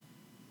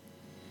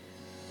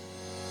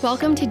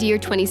Welcome to Dear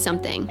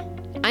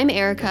 20-something. I'm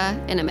Erica,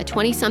 and I'm a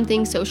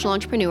 20-something social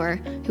entrepreneur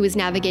who is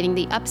navigating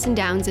the ups and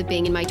downs of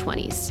being in my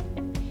 20s.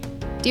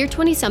 Dear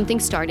 20-something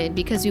started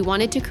because we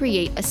wanted to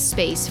create a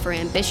space for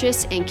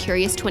ambitious and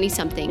curious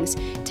 20-somethings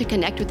to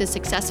connect with the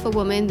successful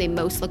woman they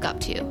most look up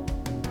to.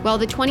 While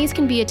the 20s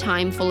can be a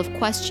time full of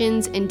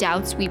questions and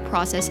doubts we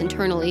process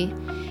internally,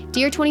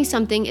 Dear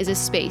 20-something is a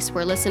space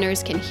where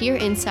listeners can hear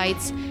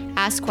insights,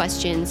 ask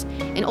questions,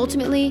 and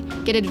ultimately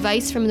get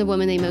advice from the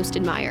woman they most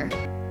admire.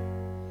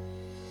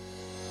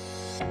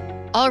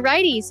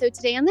 Alrighty, so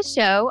today on the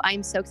show,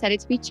 I'm so excited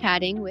to be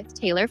chatting with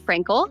Taylor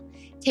Frankel.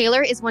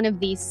 Taylor is one of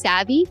the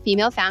savvy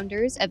female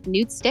founders of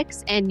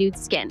NUDESTIX and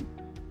NUDESKIN.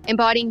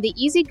 Embodying the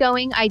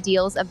easygoing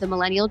ideals of the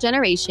millennial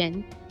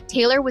generation,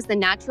 Taylor was the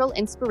natural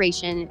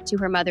inspiration to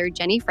her mother,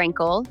 Jenny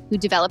Frankel, who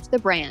developed the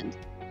brand.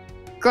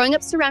 Growing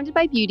up surrounded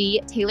by beauty,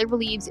 Taylor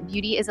believes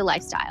beauty is a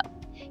lifestyle.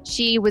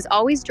 She was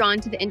always drawn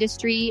to the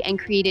industry and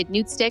created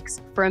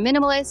NUDESTIX for a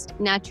minimalist,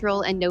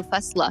 natural, and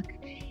no-fuss look.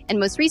 And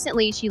most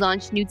recently, she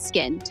launched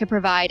NUDESKIN to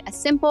provide a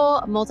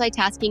simple,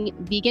 multitasking,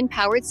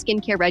 vegan-powered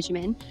skincare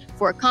regimen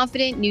for a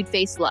confident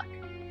nude-face look.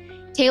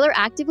 Taylor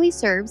actively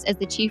serves as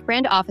the chief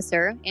brand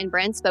officer and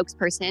brand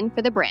spokesperson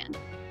for the brand.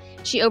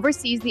 She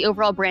oversees the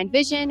overall brand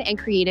vision and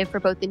creative for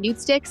both the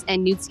NUDESTIX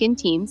and NUDESKIN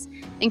teams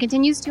and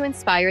continues to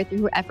inspire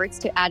through her efforts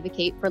to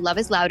advocate for Love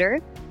is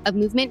Louder, a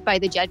movement by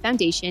the Jed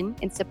Foundation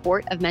in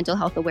support of mental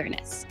health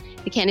awareness,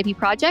 the Canopy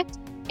Project,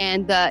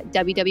 and the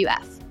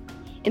WWF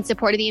in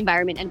support of the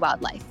environment and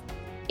wildlife,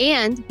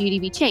 and Beauty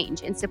Be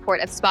Change in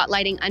support of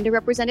spotlighting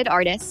underrepresented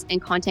artists and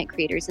content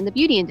creators in the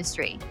beauty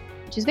industry,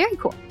 which is very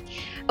cool.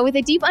 With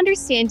a deep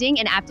understanding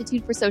and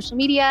aptitude for social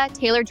media,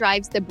 Taylor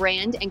drives the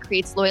brand and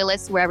creates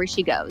loyalists wherever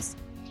she goes.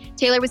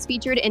 Taylor was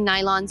featured in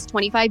Nylon's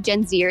 25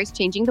 Gen Zers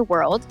Changing the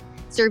World,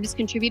 served as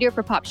contributor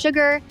for Pop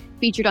Sugar,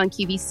 featured on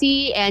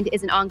QVC, and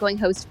is an ongoing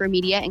host for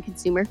media and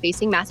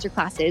consumer-facing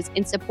masterclasses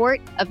in support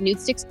of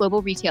NUDESTIX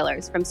global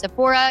retailers from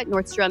Sephora,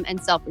 Nordstrom, and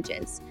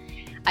Selfridges.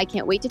 I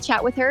can't wait to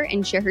chat with her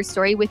and share her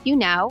story with you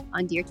now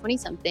on Dear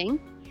 20-something.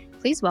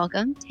 Please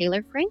welcome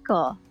Taylor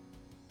Frankel.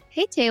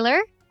 Hey, Taylor.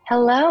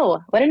 Hello.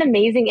 What an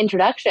amazing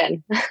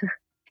introduction.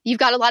 You've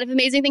got a lot of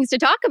amazing things to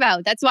talk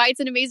about. That's why it's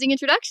an amazing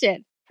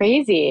introduction.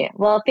 Crazy.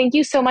 Well, thank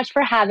you so much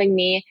for having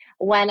me.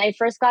 When I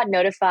first got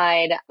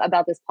notified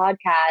about this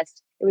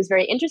podcast, it was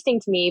very interesting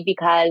to me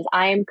because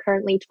I'm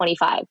currently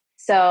 25.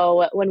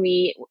 So when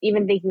we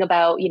even thinking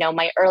about,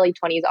 my early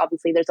 20s,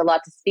 obviously there's a lot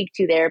to speak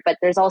to there, but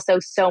there's also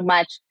so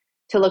much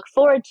to look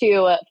forward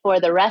to for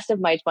the rest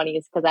of my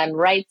 20s because I'm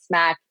right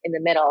smack in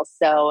the middle.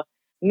 So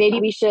maybe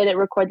we should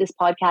record this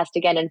podcast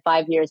again in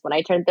 5 years when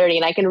I turn 30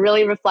 and I can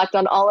really reflect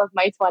on all of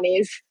my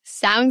 20s.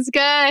 Sounds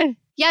good.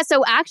 Yeah,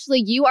 so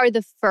actually you are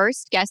the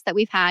first guest that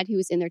we've had who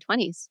was in their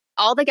 20s.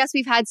 All the guests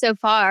we've had so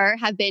far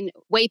have been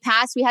way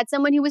past. We had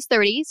someone who was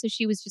 30, so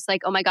she was just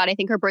like, oh my God, I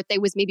think her birthday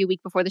was maybe a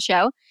week before the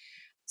show.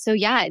 So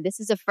yeah,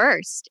 this is a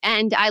first.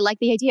 And I like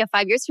the idea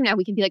 5 years from now,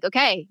 we can be like,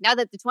 okay, now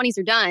that the 20s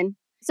are done.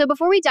 So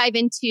before we dive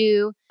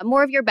into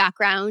more of your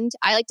background,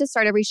 I like to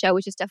start every show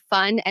with just a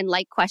fun and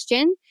light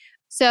question.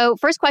 So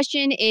first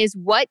question is,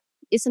 what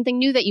is something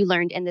new that you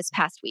learned in this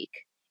past week?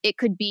 It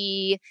could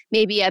be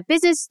maybe a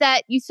business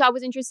that you saw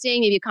was interesting,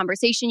 maybe a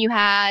conversation you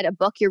had, a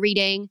book you're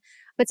reading,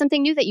 but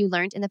something new that you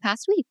learned in the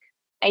past week.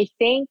 I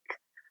think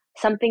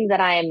something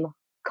that I'm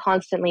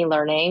constantly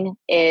learning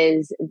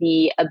is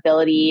the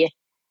ability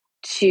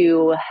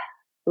to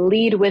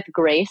lead with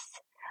grace.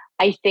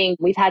 I think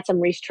we've had some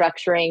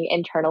restructuring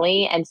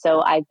internally, and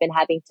so I've been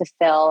having to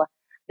fill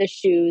the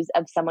shoes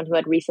of someone who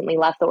had recently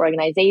left the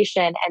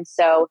organization. And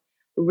so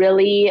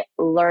really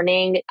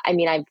learning,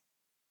 I've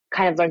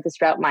kind of learned this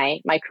throughout my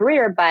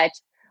career, but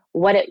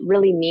what it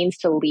really means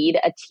to lead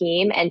a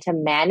team and to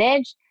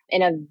manage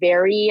in a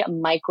very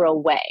micro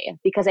way.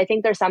 Because I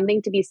think there's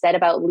something to be said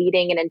about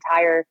leading an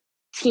entire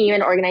team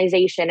and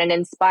organization and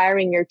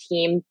inspiring your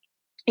team,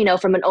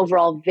 from an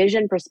overall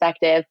vision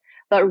perspective,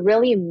 but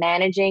really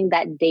managing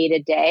that day to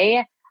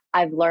day.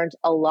 I've learned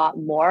a lot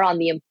more on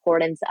the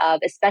importance of,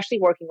 especially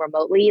working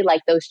remotely,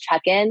 like those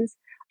check-ins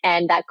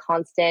and that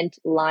constant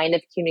line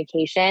of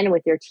communication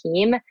with your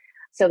team.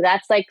 So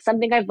that's like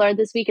something I've learned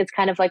this week. It's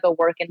kind of like a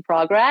work in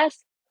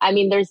progress.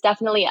 There's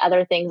definitely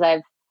other things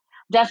I've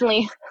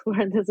definitely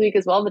learned this week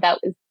as well, but that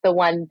was the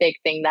one big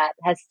thing that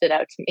has stood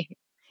out to me.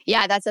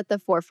 Yeah, that's at the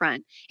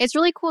forefront. It's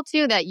really cool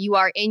too that you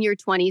are in your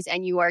 20s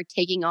and you are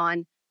taking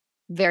on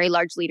very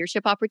large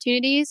leadership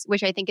opportunities,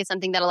 which I think is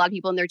something that a lot of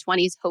people in their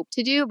 20s hope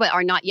to do, but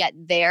are not yet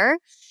there.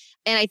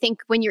 And I think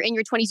when you're in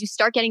your 20s, you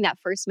start getting that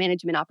first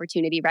management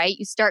opportunity, right?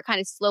 You start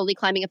kind of slowly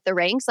climbing up the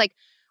ranks. Like,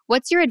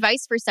 what's your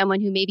advice for someone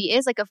who maybe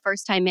is like a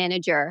first-time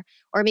manager,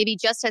 or maybe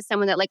just has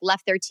someone that like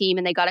left their team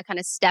and they got to kind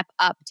of step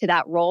up to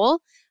that role?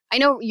 I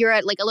know you're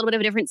at like a little bit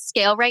of a different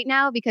scale right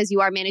now because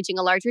you are managing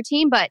a larger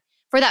team, but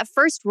for that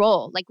first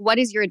role, like what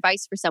is your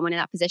advice for someone in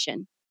that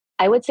position?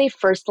 I would say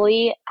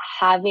firstly,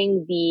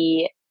 having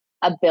the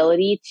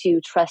ability to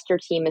trust your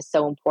team is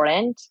so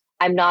important.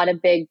 I'm not a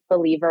big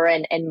believer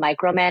in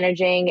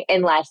micromanaging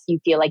unless you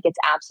feel like it's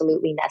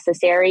absolutely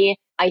necessary.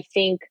 I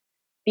think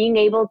being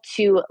able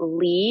to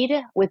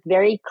lead with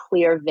very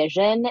clear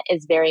vision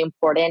is very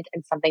important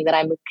and something that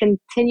I'm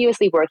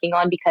continuously working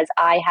on because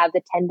I have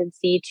the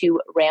tendency to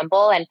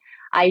ramble and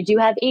I do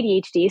have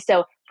ADHD.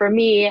 So for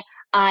me,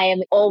 I am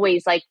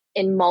always like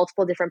in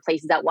multiple different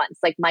places at once.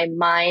 Like my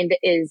mind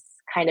is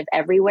kind of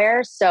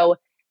everywhere. So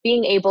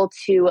being able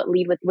to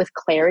lead with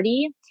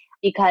clarity,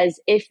 because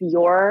if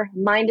your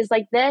mind is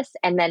like this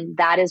and then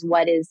that is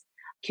what is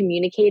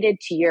communicated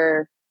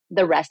to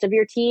the rest of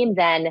your team,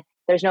 then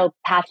there's no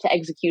path to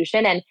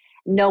execution and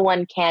no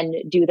one can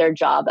do their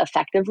job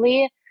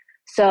effectively.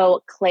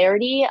 So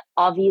clarity,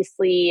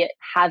 obviously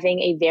having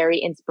a very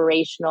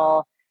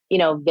inspirational,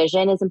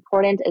 vision is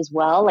important as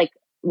well. Like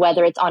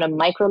whether it's on a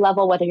micro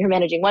level, whether you're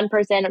managing one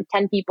person,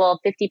 10 people,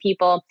 50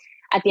 people,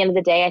 at the end of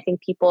the day, I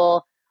think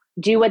people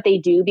do what they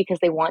do because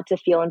they want to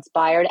feel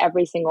inspired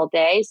every single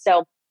day.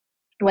 So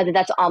whether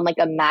that's on like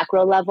a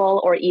macro level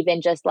or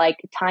even just like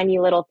tiny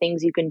little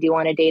things you can do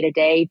on a day to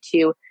day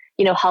to,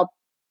 help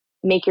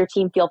make your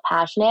team feel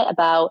passionate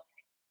about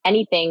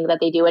anything that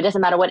they do. It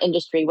doesn't matter what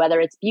industry, whether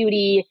it's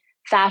beauty,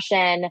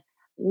 fashion,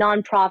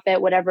 nonprofit,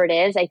 whatever it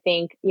is. I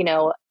think,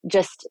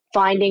 just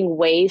finding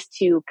ways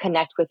to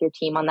connect with your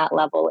team on that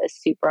level is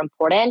super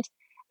important.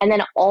 And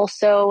then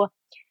also,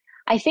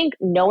 I think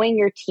knowing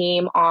your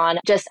team on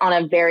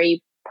a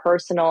very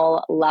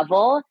personal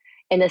level,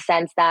 in the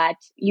sense that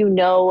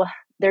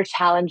their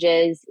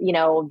challenges,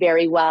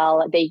 very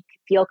well. They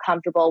feel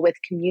comfortable with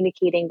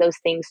communicating those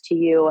things to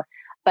you,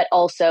 but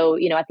also,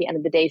 at the end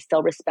of the day,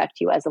 still respect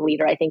you as a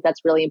leader. I think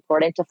that's really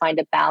important to find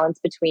a balance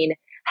between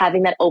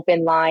having that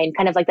open line,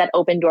 kind of like that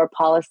open door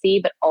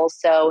policy, but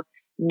also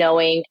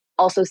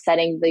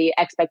setting the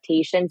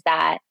expectations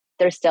that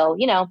there's still,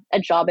 a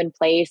job in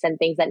place and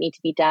things that need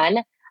to be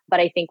done.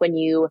 But I think when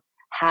you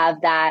have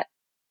that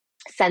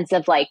sense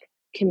of like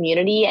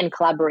community and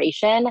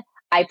collaboration,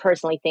 I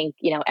personally think,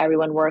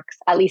 everyone works,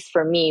 at least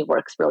for me,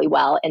 works really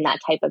well in that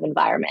type of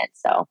environment.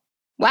 So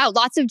Wow,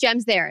 lots of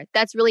gems there.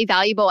 That's really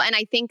valuable. And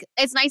I think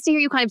it's nice to hear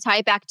you kind of tie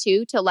it back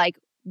too to like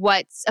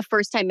what a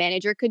first time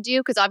manager could do.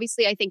 Because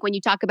obviously, I think when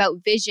you talk about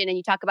vision and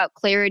you talk about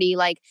clarity,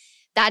 like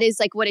that is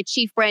like what a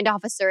chief brand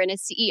officer and a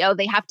CEO,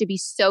 they have to be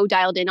so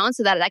dialed in on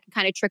so that can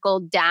kind of trickle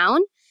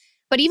down.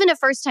 But even a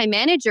first time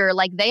manager,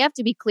 like they have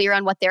to be clear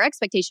on what their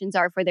expectations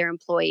are for their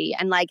employee.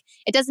 And like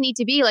it doesn't need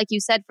to be, like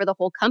you said, for the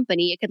whole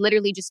company. It could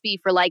literally just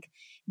be for like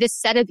this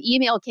set of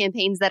email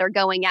campaigns that are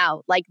going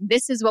out. Like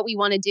this is what we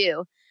want to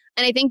do.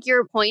 And I think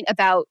your point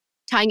about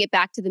tying it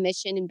back to the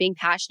mission and being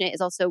passionate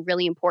is also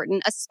really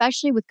important,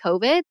 especially with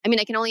COVID. I mean,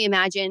 I can only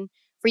imagine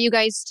for you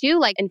guys too,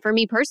 like, and for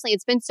me personally,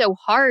 it's been so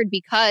hard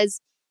because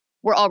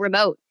we're all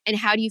remote. And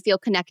how do you feel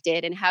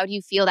connected? And how do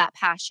you feel that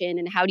passion?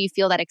 And how do you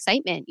feel that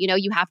excitement?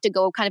 You have to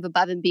go kind of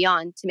above and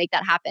beyond to make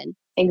that happen.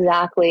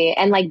 exactly.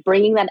 And like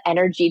bringing that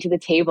energy to the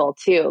table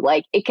too.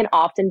 Like it can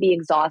often be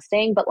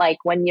exhausting, but like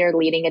when you're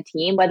leading a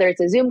team, whether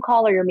it's a Zoom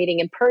call or you're meeting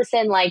in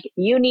person, like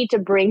you need to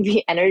bring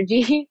the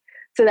energy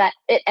so that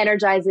it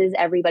energizes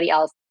everybody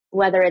else.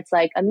 Whether it's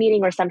like a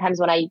meeting or sometimes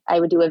when I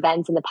would do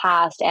events in the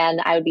past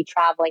and I would be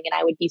traveling and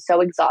I would be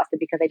so exhausted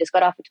because I just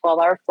got off a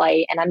 12-hour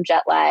flight and I'm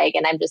jet lag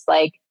and I'm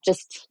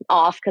just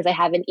off because I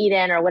haven't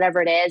eaten or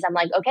whatever it is. I'm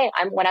like, okay,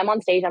 when I'm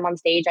on stage, I'm on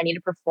stage. I need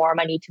to perform.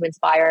 I need to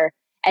inspire,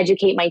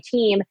 educate my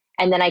team.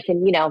 And then I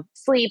can,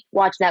 sleep,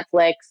 watch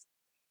Netflix,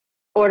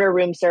 order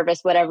room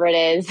service, whatever it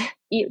is,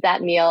 eat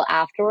that meal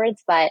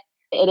afterwards. But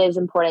it is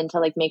important to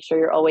like make sure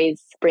you're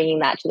always bringing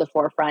that to the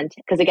forefront.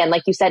 Because again,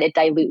 like you said, it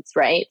dilutes,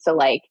 right? So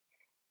like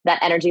that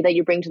energy that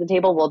you bring to the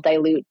table will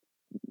dilute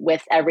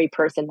with every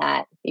person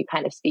that you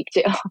kind of speak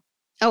to.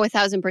 Oh,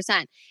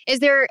 1,000%. Is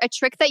there a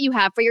trick that you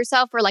have for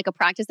yourself or like a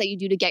practice that you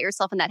do to get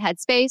yourself in that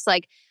headspace?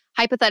 Like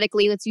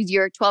hypothetically, let's use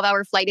your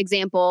 12-hour flight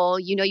example.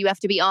 You have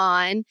to be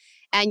on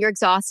and you're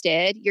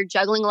exhausted. You're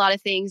juggling a lot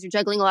of things. You're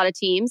juggling a lot of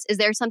teams. Is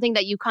there something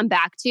that you come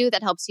back to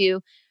that helps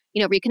you,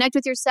 reconnect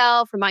with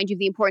yourself, remind you of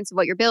the importance of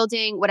what you're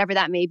building, whatever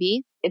that may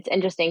be? It's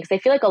interesting because I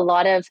feel like a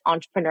lot of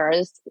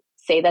entrepreneurs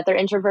say that they're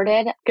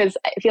introverted because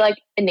I feel like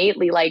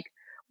innately, like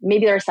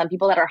maybe there are some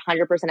people that are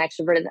 100%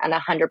 extroverted and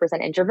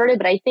 100% introverted.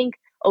 But I think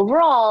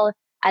overall,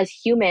 as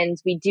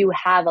humans, we do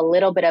have a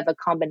little bit of a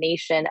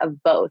combination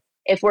of both.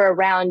 If we're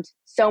around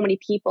so many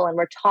people and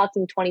we're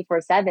talking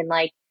 24/7,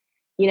 like,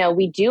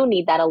 we do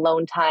need that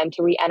alone time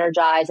to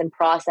re-energize and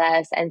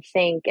process and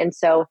think. And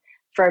so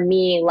for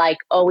me, like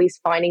always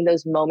finding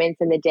those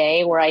moments in the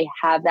day where I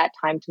have that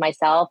time to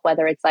myself,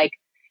 whether it's like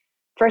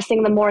first thing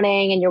in the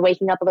morning and you're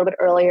waking up a little bit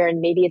earlier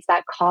and maybe it's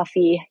that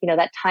coffee,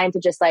 that time to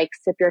just like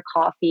sip your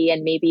coffee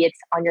and maybe it's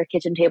on your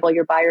kitchen table,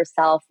 you're by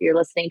yourself, you're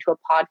listening to a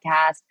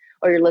podcast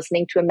or you're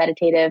listening to a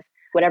meditative,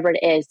 whatever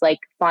it is, like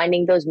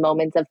finding those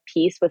moments of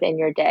peace within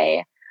your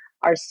day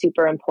are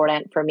super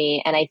important for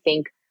me. And I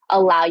think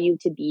allow you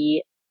to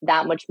be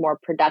that much more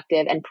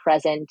productive and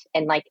present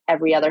in like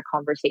every other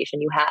conversation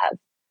you have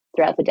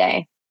throughout the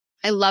day.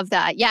 I love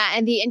that. Yeah.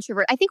 And the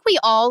introvert, I think we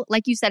all,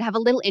 like you said, have a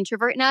little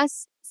introvert in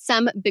us,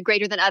 some big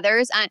greater than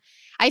others. And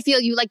I feel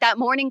you like that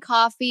morning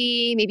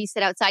coffee, maybe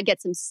sit outside,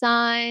 get some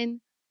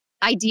sun.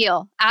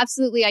 Ideal.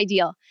 Absolutely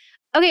ideal.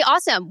 Okay,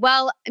 awesome.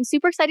 Well, I'm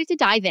super excited to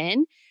dive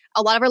in.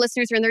 A lot of our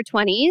listeners are in their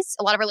 20s,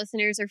 a lot of our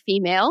listeners are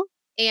female,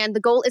 and the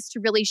goal is to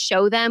really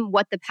show them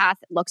what the path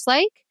looks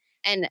like.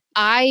 And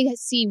I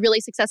see really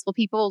successful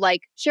people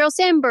like Sheryl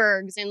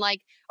Sandberg's and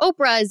like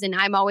Oprah's, and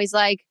I'm always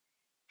like,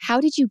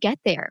 how did you get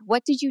there?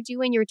 What did you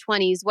do in your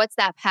 20s? What's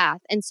that path?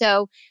 And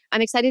so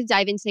I'm excited to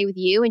dive in today with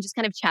you and just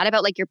kind of chat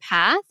about like your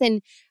path.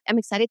 And I'm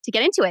excited to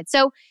get into it.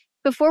 So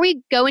before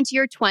we go into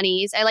your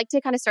 20s, I like to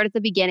kind of start at the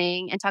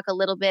beginning and talk a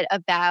little bit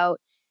about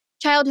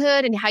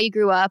childhood and how you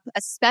grew up,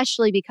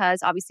 especially because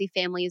obviously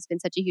family has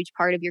been such a huge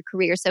part of your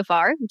career so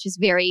far, which is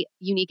very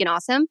unique and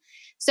awesome.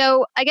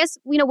 So I guess,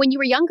 when you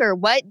were younger,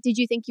 what did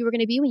you think you were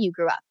going to be when you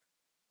grew up?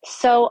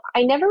 So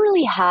I never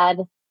really had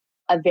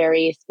a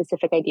very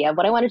specific idea of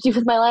what I wanted to do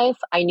with my life.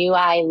 I knew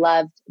I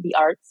loved the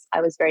arts.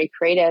 I was very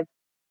creative.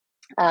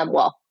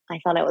 Well, I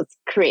thought I was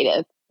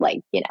creative. Like,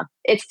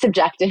 it's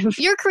subjective.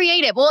 You're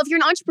creative. Well, if you're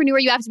an entrepreneur,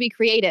 you have to be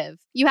creative.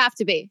 You have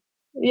to be.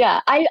 Yeah,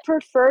 I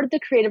preferred the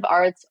creative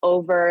arts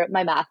over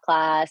my math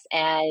class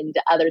and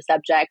other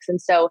subjects. And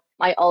so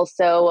I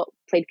also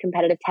played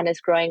competitive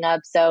tennis growing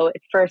up. So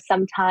for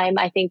some time,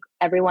 I think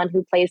everyone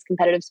who plays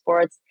competitive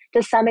sports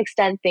to some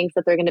extent thinks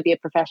that they're going to be a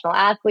professional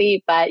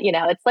athlete. But,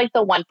 it's like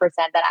the 1%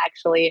 that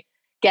actually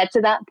get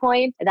to that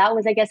point. That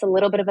was, I guess, a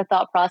little bit of a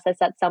thought process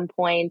at some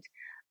point.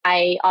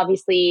 I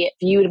obviously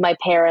viewed my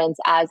parents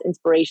as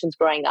inspirations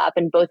growing up,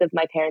 and both of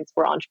my parents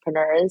were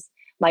entrepreneurs.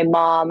 My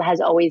mom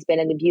has always been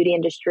in the beauty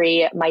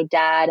industry. My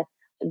dad,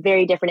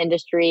 very different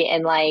industry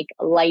in like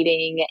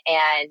lighting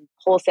and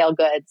wholesale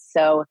goods.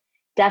 So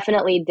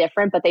definitely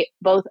different, but they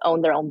both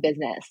own their own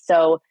business.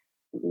 So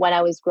when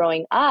I was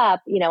growing up,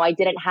 I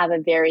didn't have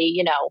a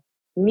very,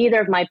 neither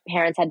of my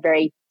parents had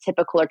very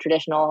typical or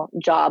traditional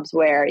jobs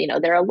where,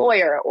 they're a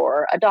lawyer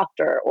or a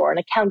doctor or an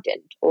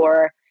accountant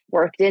or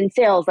worked in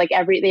sales. Like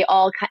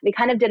they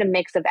kind of did a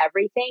mix of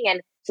everything.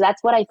 And so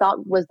that's what I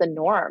thought was the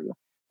norm.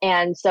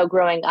 And so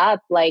growing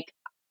up, like,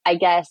 I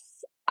guess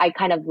I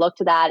kind of looked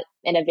at that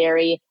in a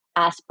very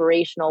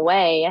aspirational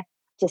way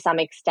to some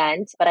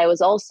extent, but it was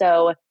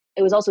also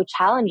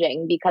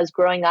challenging because I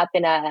grew up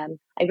in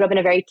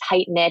a very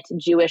tight knit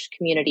Jewish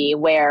community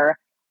where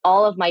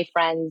all of my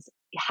friends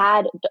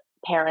had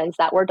parents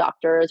that were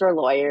doctors or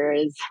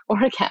lawyers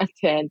or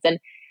accountants and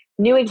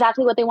knew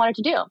exactly what they wanted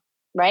to do,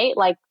 right?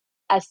 Like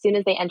as soon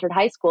as they entered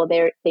high school,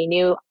 they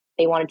knew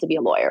they wanted to be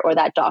a lawyer or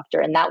that doctor,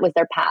 and that was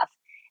their path.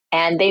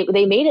 And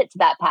they made it to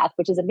that path,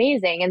 which is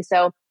amazing. And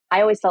so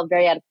I always felt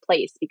very out of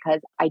place because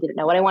I didn't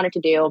know what I wanted to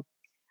do.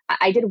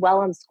 I did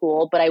well in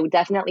school, but I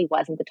definitely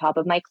wasn't the top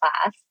of my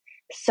class.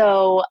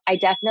 So I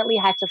definitely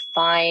had to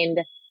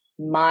find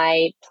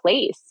my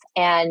place.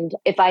 And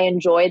if I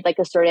enjoyed like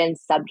a certain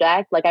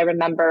subject, like I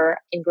remember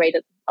in grade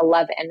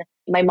 11,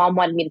 my mom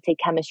wanted me to take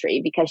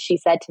chemistry because she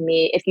said to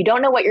me, if you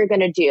don't know what you're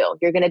going to do,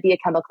 you're going to be a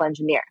chemical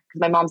engineer,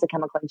 because my mom's a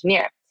chemical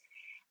engineer.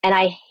 And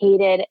I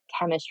hated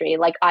chemistry.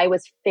 Like I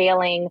was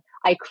failing.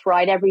 I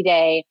cried every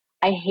day.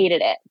 I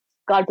hated it.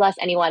 God bless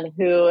anyone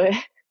who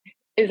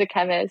is a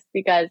chemist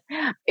because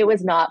it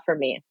was not for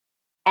me.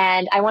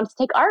 And I wanted to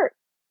take art.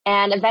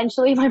 And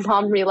eventually my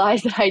mom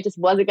realized that I just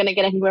wasn't going to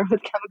get anywhere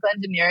with chemical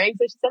engineering.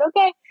 So she said,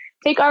 okay,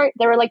 take art.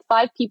 There were like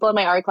 5 people in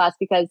my art class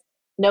because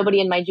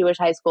nobody in my Jewish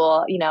high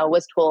school,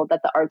 was told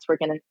that the arts were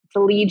going to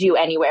lead you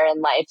anywhere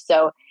in life.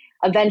 So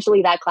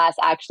eventually that class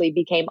actually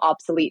became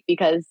obsolete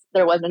because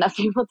there wasn't enough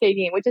people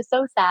taking it, which is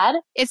so sad.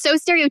 It's so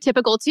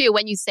stereotypical too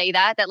when you say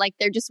that like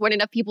there just weren't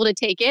enough people to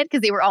take it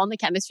because they were all in the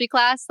chemistry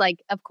class. Like,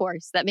 of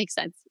course, that makes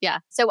sense. Yeah.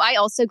 So I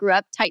also grew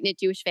up tight-knit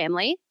Jewish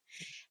family,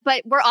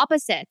 but we're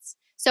opposites.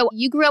 So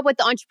you grew up with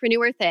the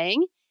entrepreneur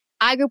thing.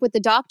 I grew up with the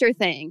doctor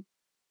thing.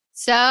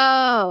 So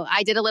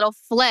I did a little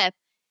flip.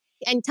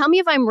 And tell me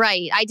if I'm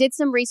right. I did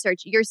some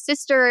research. Your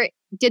sister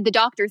did the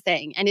doctor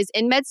thing and is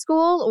in med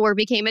school or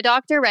became a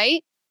doctor,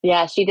 right?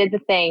 Yeah, she did the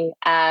thing.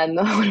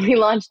 When we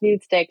launched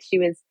NUDESTIX, she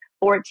was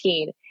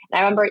 14. And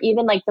I remember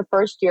even like the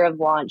first year of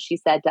launch, she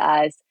said to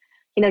us,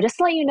 just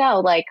to let you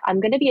know, like, I'm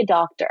going to be a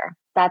doctor.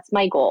 That's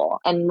my goal.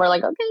 And we're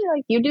like, okay,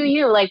 like you do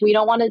you. Like, we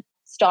don't want to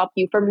stop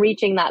you from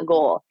reaching that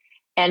goal.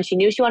 And she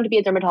knew she wanted to be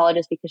a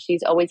dermatologist because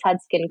she's always had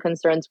skin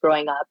concerns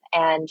growing up.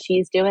 And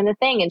she's doing the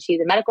thing. And she's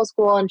in medical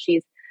school and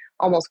she's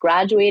almost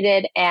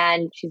graduated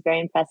and she's very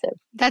impressive.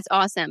 That's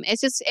awesome.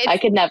 I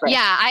could never.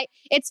 Yeah,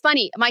 it's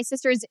funny. My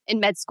sister's in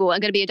med school.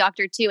 I'm going to be a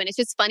doctor too. And it's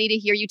just funny to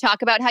hear you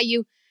talk about how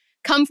you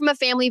come from a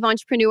family of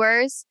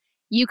entrepreneurs.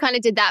 You kind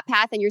of did that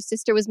path and your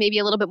sister was maybe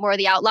a little bit more of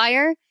the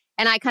outlier.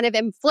 And I kind of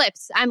am flipped.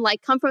 I'm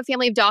like, come from a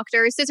family of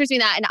doctors, sister's doing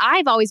that. And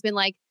I've always been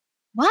like,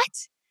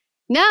 what?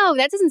 No,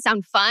 that doesn't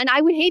sound fun.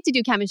 I would hate to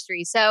do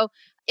chemistry. So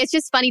it's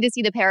just funny to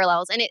see the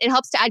parallels. And it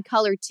helps to add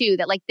color too,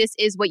 that like this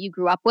is what you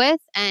grew up with.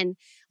 And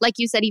like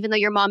you said, even though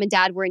your mom and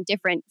dad were in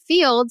different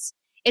fields,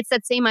 it's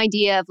that same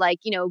idea of like,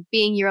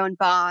 being your own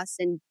boss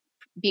and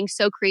being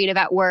so creative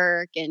at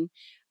work and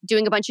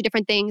doing a bunch of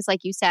different things,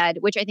 like you said,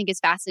 which I think is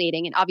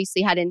fascinating and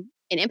obviously had an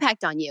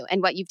impact on you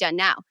and what you've done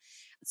now.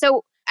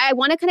 So I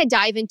want to kind of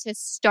dive into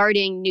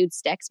starting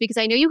NUDESTIX because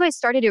I know you guys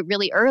started it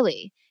really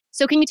early.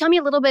 So can you tell me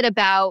a little bit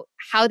about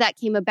how that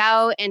came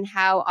about and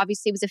how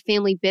obviously it was a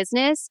family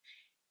business?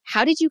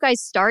 How did you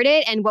guys start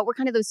it and what were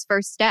kind of those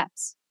first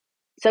steps?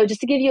 So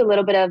just to give you a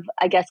little bit of,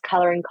 I guess,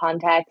 color and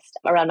context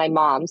around my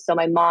mom. So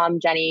my mom,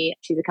 Jenny,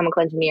 she's a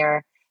chemical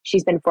engineer.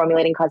 She's been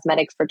formulating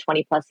cosmetics for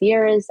 20 plus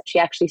years. She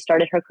actually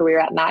started her career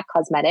at MAC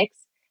Cosmetics,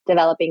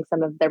 developing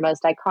some of their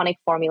most iconic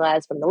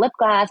formulas from the lip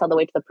gloss all the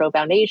way to the Pro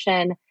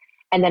Foundation.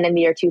 And then in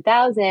the year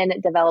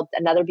 2000, developed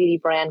another beauty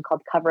brand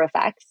called Cover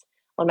FX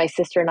when my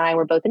sister and I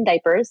were both in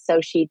diapers. So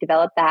she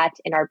developed that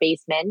in our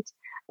basement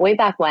way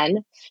back when.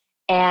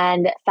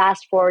 And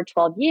fast forward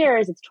 12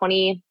 years, it's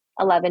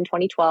 2011,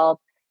 2012.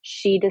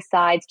 She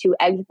decides to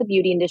exit the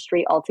beauty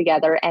industry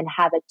altogether and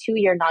have a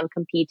 2-year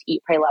non-compete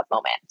eat, pray, love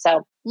moment.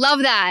 So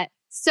Love that.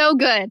 So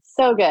good.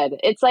 so good.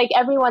 It's like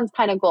everyone's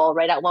kind of goal,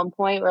 right? At one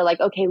point, we're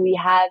like, okay, we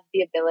have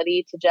the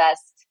ability to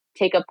just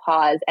take a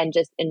pause and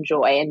just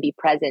enjoy and be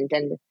present.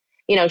 And,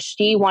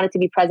 she wanted to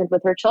be present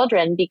with her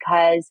children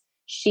because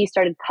she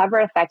started Cover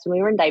Effects when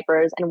we were in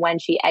diapers. And when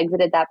she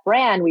exited that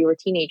brand, we were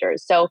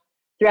teenagers. So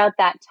throughout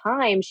that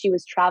time, she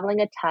was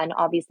traveling a ton,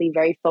 obviously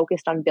very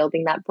focused on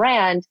building that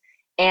brand.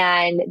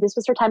 And this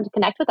was her time to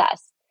connect with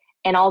us.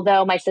 And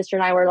although my sister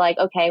and I were like,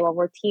 okay, well,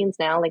 we're teens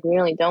now, like we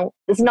really don't,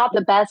 this is not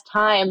the best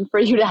time for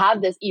you to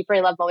have this eat,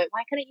 pray, love moment.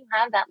 Why couldn't you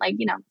have that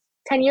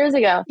 10 years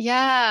ago?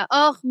 Yeah.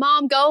 Oh,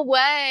 mom, go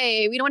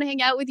away. We don't want to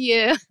hang out with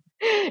you.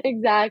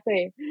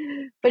 Exactly.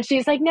 But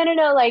she's like, no,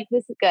 like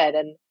this is good.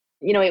 And,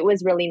 it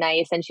was really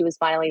nice. And she was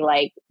finally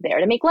like there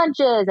to make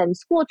lunches and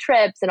school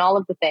trips and all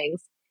of the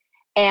things.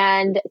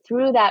 And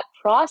through that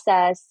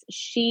process,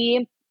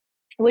 she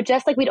would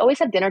just we'd always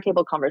have dinner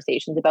table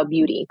conversations about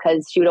beauty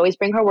because she would always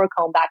bring her work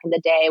home back in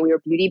the day. We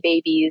were beauty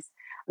babies.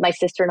 My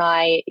sister and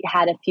I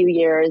had a few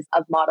years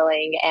of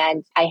modeling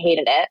and I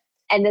hated it.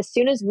 And as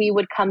soon as we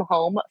would come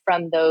home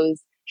from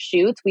those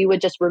shoots, we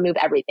would just remove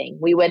everything.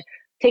 We would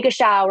take a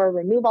shower,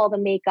 remove all the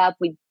makeup.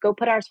 We'd go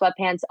put our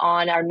sweatpants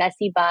on, our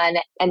messy bun.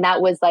 And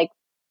that was that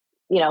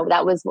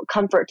was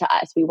comfort to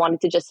us. We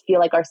wanted to just feel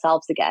like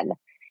ourselves again.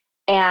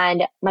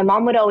 And my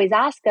mom would always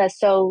ask us,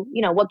 so,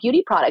 what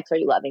beauty products are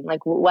you loving?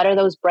 Like, what are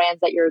those brands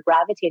that you're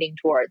gravitating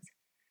towards?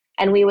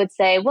 And we would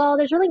say, well,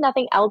 there's really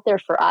nothing out there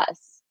for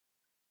us.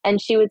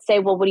 And she would say,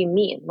 well, what do you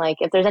mean? Like,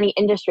 if there's any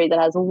industry that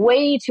has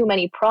way too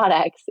many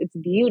products, it's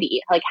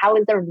beauty. Like, how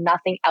is there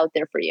nothing out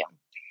there for you?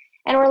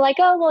 And we're like,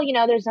 oh,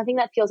 well, there's nothing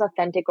that feels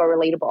authentic or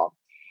relatable.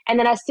 And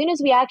then as soon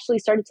as we actually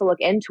started to look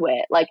into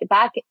it, like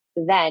back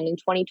then in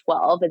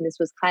 2012, and this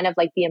was kind of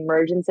like the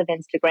emergence of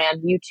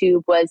Instagram,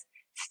 YouTube was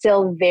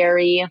still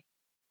very,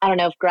 I don't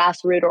know if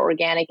grassroots or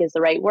organic is the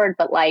right word,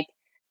 but like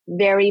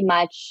very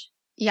much.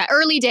 Yeah,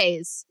 early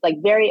days. Like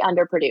very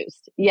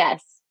underproduced.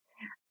 Yes.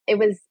 It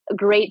was a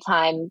great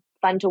time,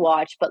 fun to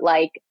watch, but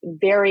like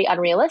very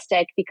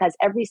unrealistic because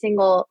every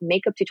single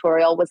makeup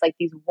tutorial was like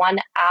these 1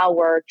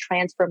 hour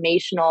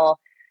transformational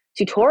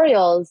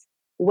tutorials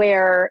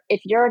where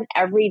if you're an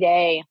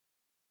everyday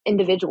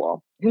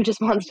individual who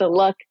just wants to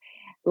look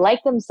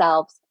like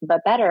themselves, but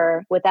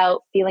better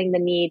without feeling the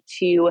need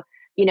to,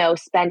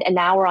 spend an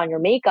hour on your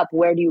makeup,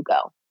 where do you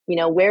go?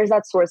 Where's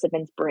that source of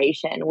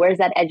inspiration? Where's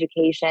that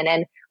education?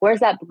 And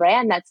where's that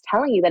brand that's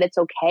telling you that it's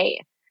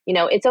okay?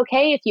 It's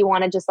okay if you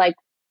want to just like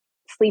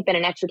sleep in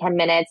an extra 10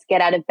 minutes,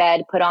 get out of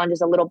bed, put on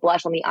just a little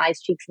blush on the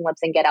eyes, cheeks, and lips,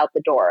 and get out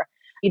the door.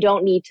 You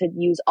don't need to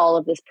use all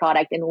of this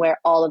product and wear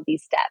all of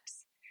these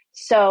steps.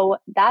 So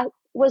that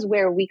was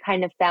where we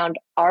kind of found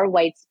our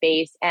white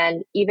space.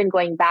 And even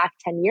going back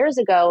 10 years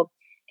ago,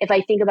 if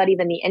I think about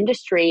even the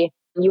industry,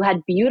 you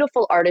had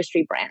beautiful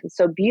artistry brands.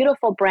 So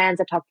beautiful brands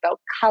that talked about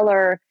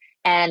color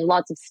and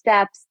lots of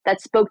steps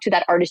that spoke to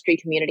that artistry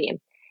community.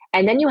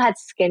 And then you had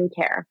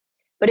skincare.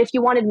 But if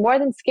you wanted more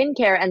than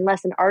skincare and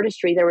less than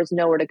artistry, there was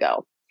nowhere to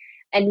go.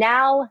 And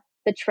now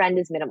the trend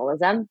is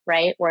minimalism,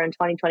 right? We're in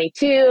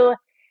 2022.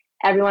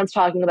 Everyone's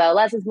talking about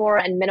less is more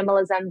and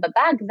minimalism. But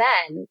back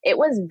then, it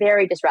was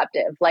very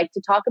disruptive. Like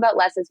to talk about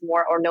less is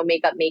more or no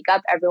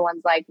makeup,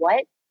 everyone's like,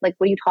 what? Like,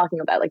 what are you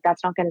talking about? Like,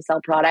 that's not going to sell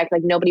product.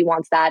 Like, nobody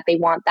wants that. They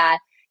want that,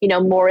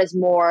 more is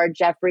more,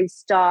 Jeffree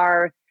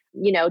Star,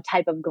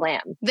 type of glam.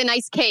 The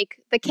nice cake,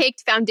 the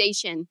caked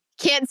foundation.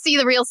 Can't see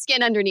the real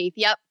skin underneath.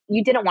 Yep.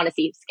 You didn't want to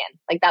see skin.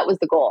 Like, that was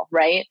the goal,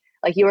 right?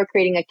 Like, you were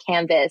creating a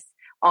canvas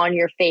on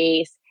your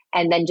face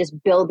and then just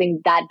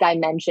building that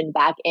dimension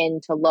back in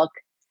to look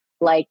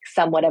like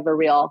somewhat of a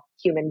real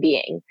human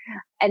being.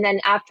 And then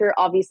after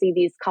obviously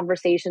these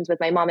conversations with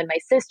my mom and my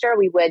sister,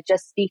 we would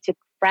just speak to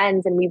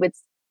friends and we would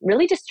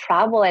really just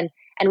travel and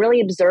really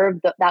observe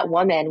that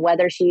woman,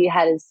 whether she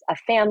has a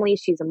family,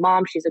 she's a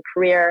mom, she's a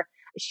career,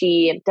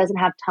 she doesn't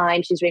have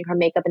time, she's doing her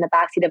makeup in the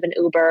backseat of an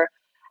Uber.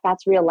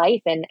 That's real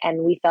life. And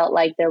we felt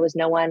like there was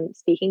no one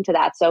speaking to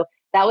that. So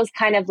that was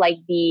kind of like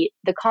the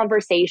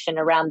conversation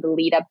around the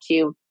lead up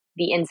to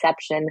the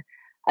inception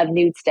of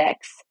NUDESTIX.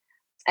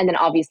 And then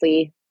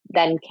obviously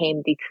then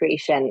came the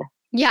creation.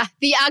 Yeah,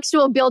 the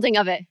actual building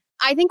of it.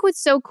 I think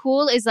what's so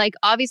cool is like,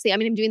 obviously, I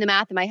mean, I'm doing the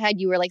math in my head.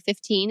 You were like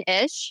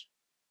 15-ish.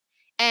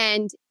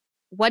 And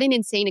what an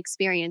insane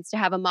experience to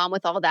have a mom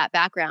with all that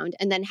background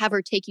and then have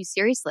her take you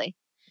seriously.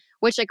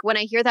 which like when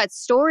I hear that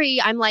story,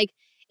 I'm like,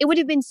 it would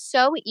have been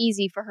so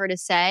easy for her to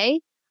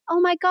say, oh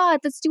my God,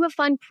 let's do a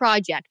fun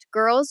project.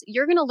 Girls,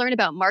 you're going to learn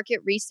about market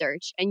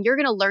research and you're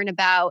going to learn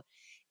about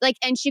like,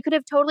 and she could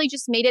have totally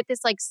just made it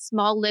this like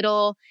small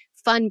little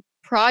fun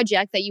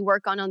project that you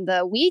work on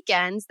the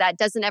weekends that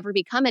doesn't ever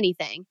become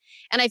anything.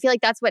 And I feel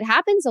like that's what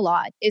happens a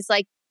lot is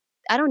like,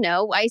 I don't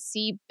know. I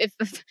see if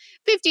a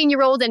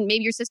 15-year-old and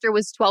maybe your sister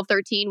was 12,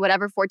 13,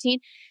 whatever, 14,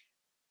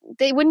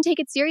 they wouldn't take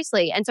it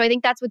seriously. And so I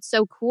think that's what's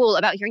so cool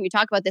about hearing you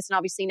talk about this. And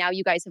obviously now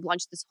you guys have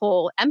launched this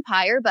whole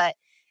empire. But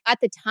at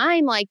the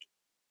time, like,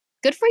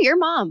 good for your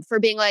mom for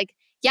being like,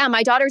 yeah,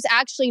 my daughters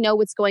actually know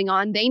what's going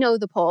on. They know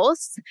the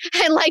pulse.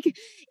 And like,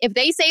 if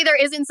they say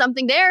there isn't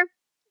something there,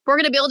 we're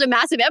going to build a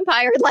massive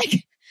empire and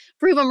like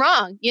prove them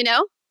wrong, you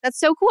know? That's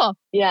so cool.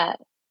 Yeah,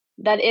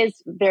 that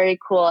is very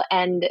cool.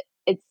 And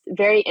it's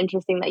very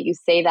interesting that you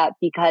say that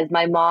because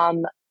my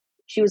mom,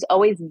 she was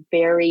always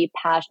very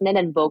passionate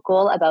and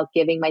vocal about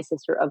giving my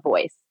sister a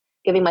voice,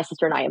 giving my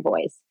sister and I a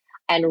voice,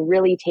 and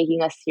really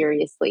taking us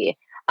seriously.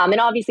 And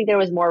obviously, there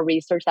was more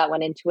research that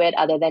went into it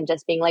other than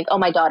just being like, oh,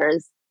 my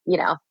daughter's,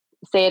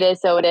 say it is,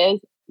 so it is.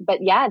 But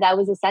yeah, that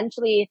was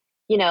essentially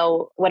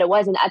what it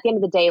was. And at the end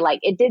of the day, like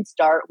it did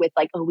start with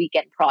like a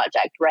weekend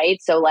project, right?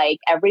 So like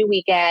every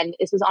weekend,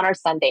 this was on our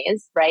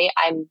Sundays, right?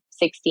 I'm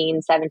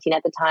 16, 17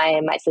 at the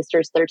time. My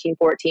sister's 13,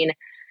 14.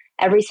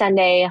 Every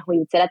Sunday, we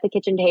would sit at the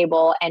kitchen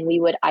table and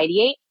we would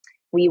ideate.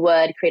 We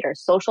would create our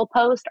social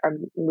post, or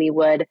we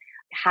would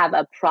have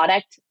a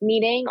product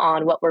meeting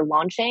on what we're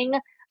launching.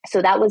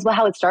 So that was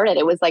how it started.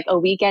 It was like a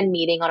weekend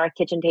meeting on our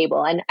kitchen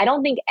table. And I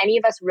don't think any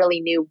of us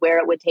really knew where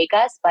it would take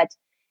us, but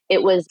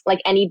it was like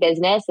any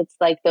business. It's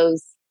like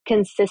those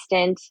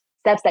consistent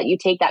steps that you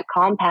take that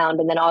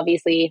compound. And then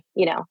obviously,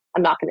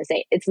 I'm not going to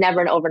say it's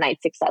never an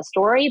overnight success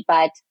story,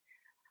 but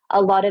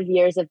a lot of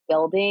years of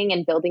building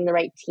and building the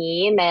right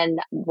team and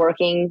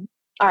working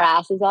our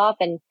asses off.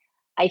 And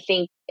I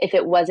think if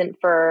it wasn't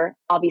for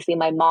obviously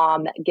my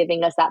mom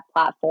giving us that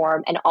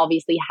platform and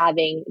obviously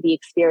having the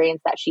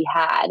experience that she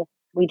had,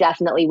 we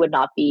definitely would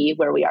not be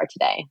where we are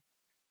today.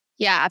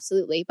 Yeah,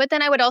 absolutely. But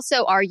then I would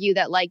also argue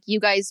that like you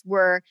guys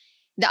were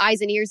the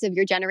eyes and ears of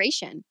your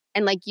generation.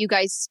 And like you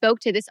guys spoke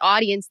to this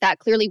audience that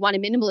clearly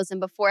wanted minimalism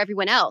before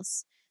everyone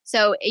else.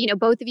 So,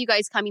 both of you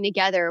guys coming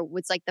together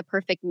was like the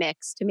perfect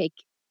mix to make,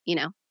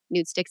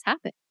 NUDESTIX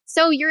happen.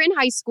 So you're in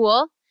high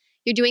school,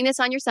 you're doing this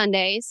on your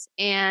Sundays,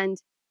 and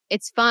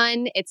it's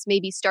fun. It's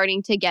maybe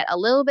starting to get a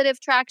little bit of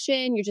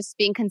traction. You're just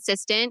being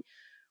consistent.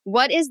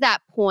 What is that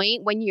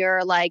point when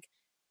you're like,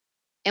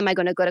 am I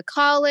going to go to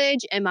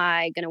college? Am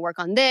I going to work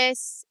on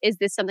this? Is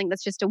this something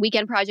that's just a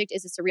weekend project?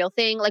 Is this a real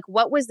thing? Like,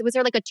 was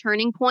there like a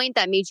turning point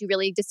that made you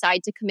really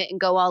decide to commit and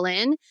go all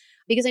in?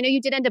 Because I know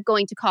you did end up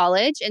going to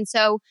college. And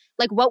so,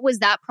 like, what was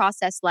that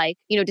process like,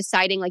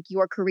 deciding like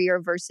your career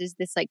versus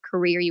this like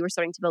career you were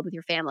starting to build with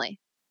your family?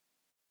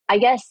 I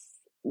guess,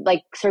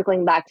 like,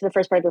 circling back to the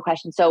first part of your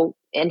question. So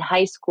in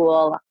high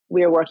school,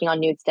 we were working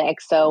on NUDESTIX.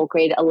 So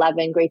grade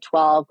 11, grade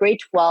 12. Grade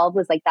 12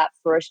 was like that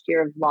first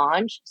year of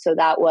launch. So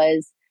that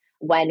was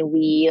when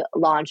we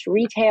launched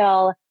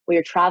retail. We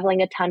were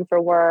traveling a ton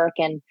for work,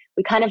 and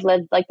we kind of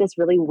lived like this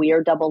really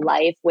weird double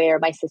life where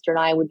my sister and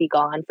I would be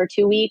gone for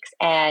 2 weeks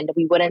and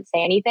we wouldn't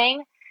say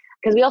anything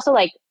because we also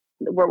like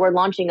we're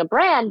launching a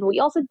brand, but we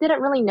also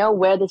didn't really know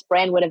where this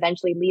brand would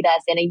eventually lead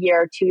us in a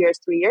year, 2 years,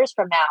 3 years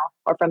from now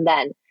or from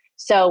then.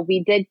 So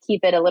we did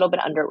keep it a little bit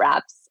under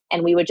wraps,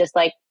 and we would just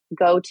like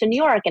go to New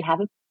York and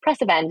have a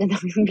press event, and then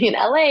we would be in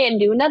LA and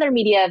do another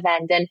media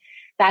event. And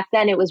back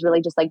then it was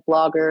really just like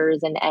bloggers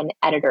and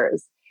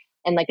editors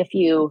and like a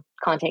few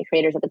content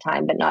creators at the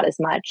time, but not as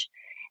much.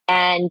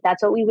 And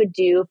that's what we would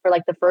do for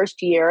like the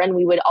first year. And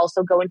we would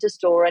also go into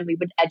store and we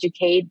would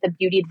educate the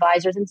beauty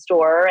advisors in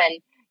store. And,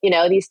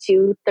 these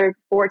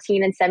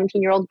 14 and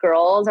 17-year-old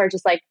girls are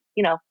just like,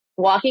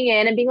 walking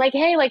in and being like,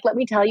 hey, like, let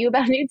me tell you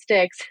about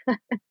NUDESTIX.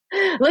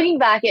 Looking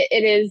back,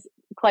 it is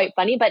quite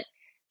funny, but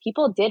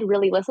people did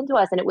really listen to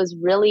us. And it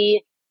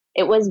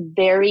was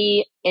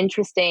very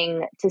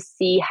interesting to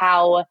see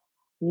how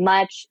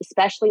much,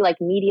 especially like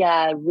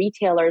media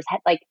retailers,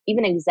 like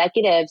even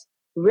executives,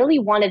 really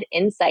wanted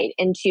insight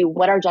into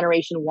what our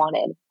generation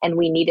wanted and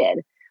we needed.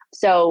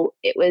 So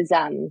it was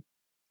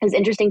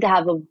interesting to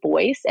have a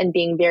voice and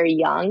being very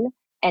young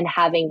and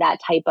having that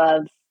type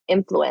of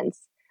influence,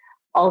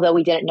 although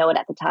we didn't know it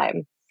at the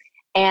time.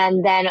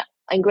 And then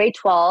in grade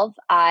 12,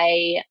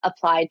 I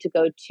applied to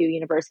go to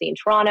university in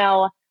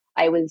Toronto.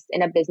 I was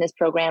in a business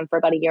program for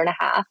about a year and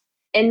a half.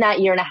 In that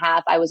year and a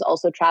half, I was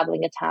also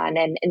traveling a ton.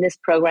 And in this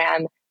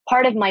program,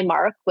 part of my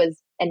mark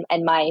was,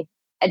 and my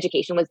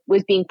education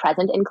was being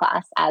present in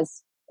class,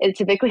 as it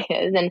typically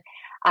is. And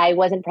I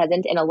wasn't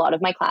present in a lot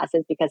of my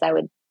classes because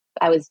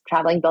I was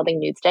traveling building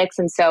NUDESTIX.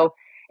 And so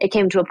it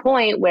came to a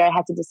point where I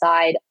had to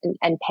decide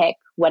and pick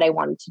what I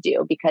wanted to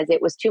do because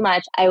it was too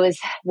much. I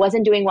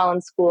wasn't doing well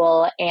in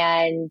school,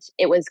 and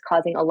it was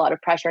causing a lot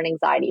of pressure and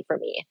anxiety for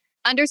me.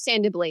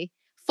 Understandably,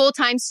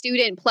 full-time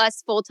student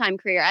plus full-time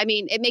career. I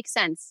mean, it makes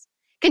sense.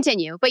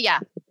 Continue, but yeah.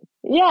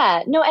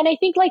 Yeah, no, and I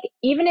think like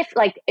even if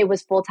like it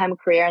was full-time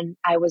career and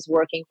I was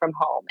working from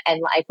home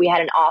and like we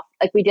had an off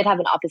like we did have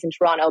an office in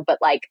Toronto, but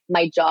like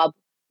my job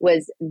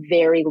was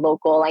very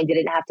local. I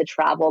didn't have to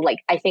travel. Like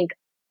I think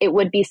it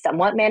would be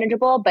somewhat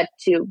manageable, but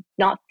to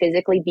not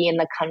physically be in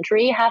the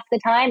country half the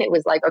time, it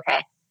was like,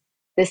 okay,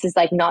 this is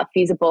like not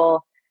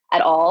feasible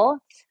at all.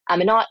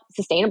 And not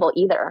sustainable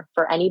either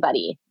for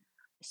anybody.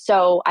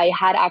 So I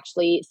had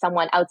actually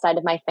someone outside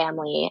of my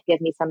family give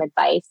me some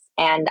advice.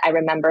 And I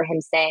remember him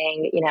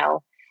saying,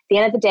 at the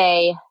end of the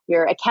day,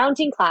 your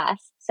accounting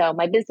class, so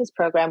my business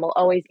program will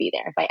always be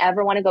there. If I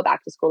ever want to go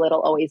back to school,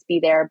 it'll always be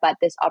there. But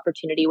this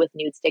opportunity with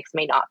NUDESTIX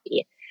may not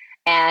be.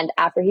 And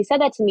after he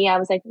said that to me, I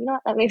was like,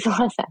 that makes a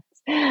lot of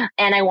sense.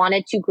 And I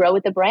wanted to grow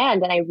with the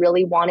brand and I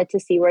really wanted to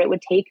see where it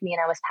would take me.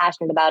 And I was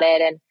passionate about it.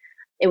 And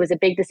it was a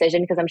big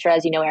decision because I'm sure,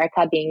 as you know,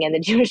 Erica, being in the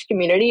Jewish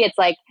community, it's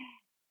like,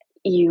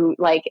 you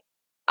like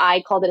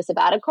I called it a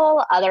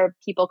sabbatical. Other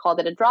people called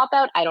it a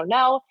dropout. I don't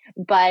know.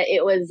 But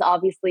it was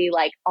obviously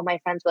like all my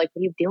friends were like,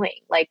 what are you doing?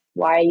 Like,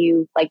 why are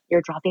you like,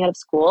 you're dropping out of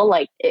school?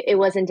 Like, it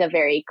wasn't a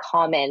very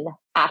common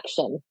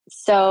action.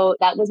 So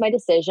that was my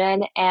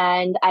decision.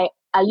 And I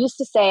used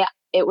to say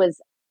it was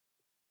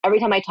every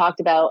time I talked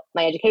about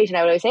my education,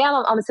 I would always say, I'm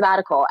on a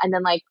sabbatical. And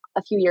then like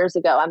a few years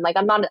ago, I'm like,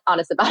 I'm not on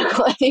a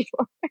sabbatical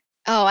anymore.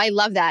 Oh, I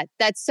love that.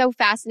 That's so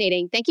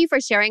fascinating. Thank you for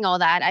sharing all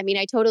that. I mean,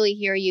 I totally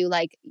hear you.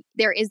 Like,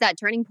 there is that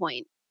turning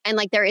point. And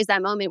like, there is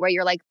that moment where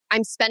you're like,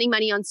 I'm spending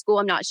money on school,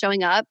 I'm not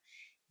showing up.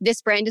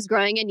 This brand is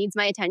growing and needs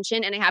my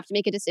attention, and I have to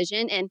make a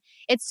decision. And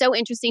it's so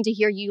interesting to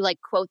hear you like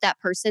quote that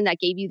person that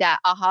gave you that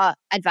aha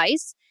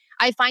advice.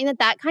 I find that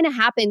that kind of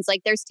happens.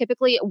 Like, there's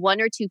typically one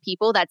or two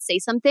people that say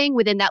something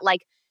within that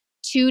like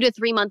 2 to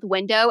 3 month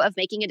window of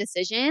making a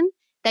decision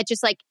that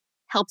just like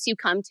helps you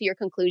come to your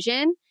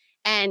conclusion.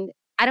 And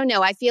I don't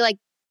know, I feel like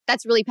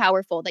that's really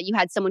powerful that you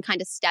had someone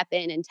kind of step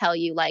in and tell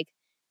you, like,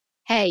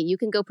 hey, you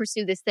can go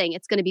pursue this thing.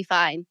 It's going to be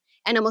fine.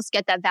 And almost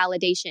get that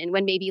validation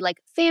when maybe like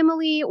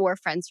family or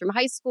friends from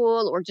high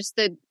school or just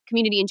the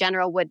community in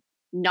general would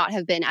not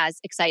have been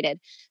as excited.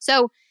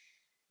 So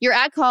you're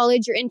at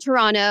college, you're in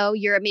Toronto,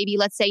 you're maybe,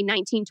 let's say,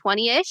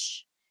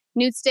 1920-ish.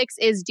 NUDESTIX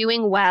is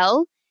doing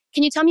well.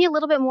 Can you tell me a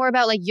little bit more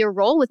about like your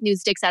role with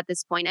NUDESTIX at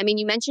this point? I mean,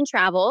 you mentioned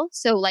travel.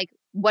 So like,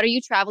 what are you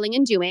traveling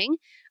and doing?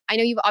 I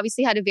know you've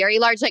obviously had a very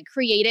large like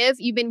creative.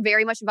 You've been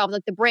very much involved with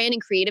like the brand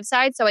and creative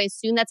side. So I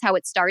assume that's how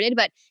it started.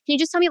 But can you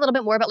just tell me a little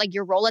bit more about like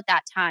your role at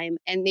that time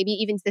and maybe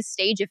even the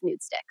stage of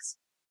NUDESTIX?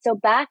 So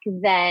back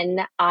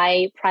then,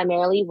 I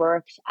primarily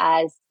worked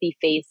as the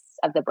face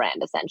of the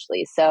brand,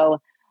 essentially. So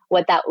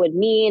what that would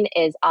mean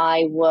is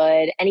I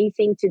would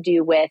anything to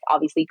do with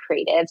obviously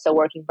creative. So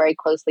working very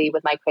closely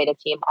with my creative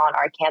team on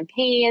our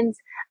campaigns,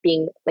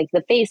 being like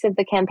the face of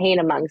the campaign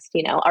amongst,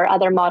 our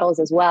other models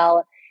as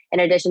well. In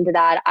addition to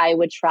that, I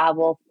would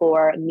travel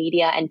for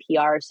media and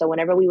PR. So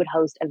whenever we would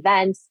host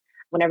events,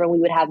 whenever we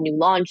would have new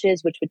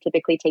launches, which would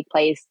typically take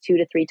place 2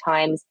 to 3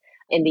 times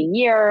in the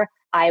year,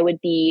 I would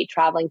be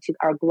traveling to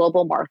our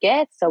global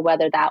markets. So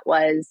whether that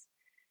was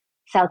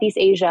Southeast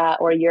Asia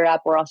or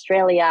Europe or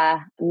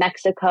Australia,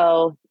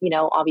 Mexico,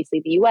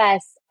 obviously the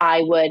US,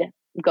 I would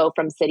go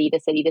from city to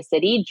city to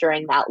city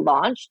during that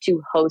launch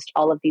to host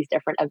all of these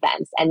different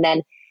events. And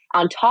then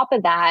on top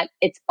of that,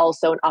 it's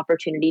also an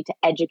opportunity to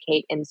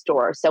educate in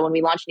store. So when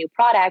we launch a new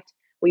product,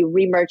 we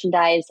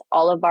re-merchandise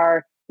all of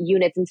our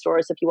units in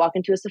stores. So if you walk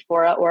into a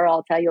Sephora or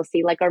Ulta, you'll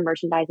see like our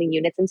merchandising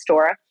units in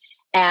store.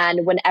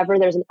 And whenever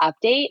there's an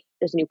update,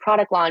 there's a new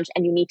product launch,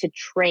 and you need to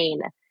train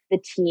the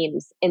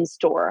teams in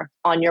store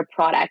on your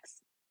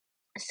products.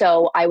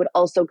 So I would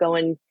also go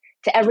in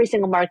to every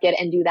single market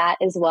and do that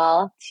as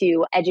well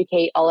to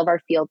educate all of our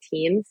field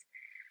teams.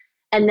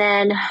 And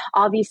then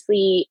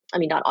obviously, I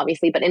mean, not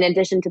obviously, but in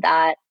addition to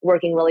that,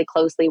 working really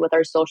closely with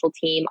our social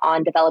team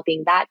on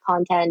developing that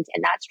content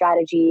and that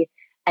strategy.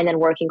 And then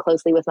working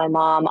closely with my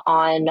mom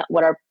on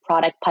what our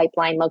product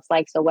pipeline looks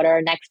like. So what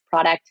our next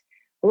product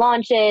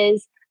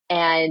launches.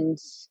 And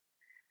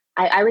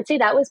I would say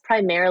that was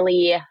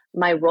primarily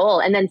my role.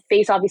 And then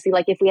face, obviously,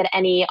 like if we had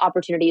any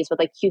opportunities with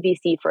like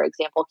QVC, for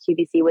example,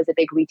 QVC was a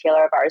big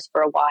retailer of ours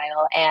for a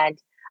while. And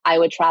I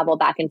would travel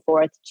back and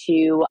forth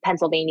to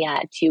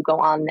Pennsylvania to go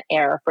on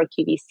air for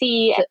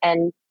QVC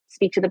and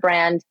speak to the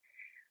brand.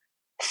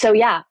 So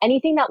yeah,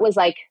 anything that was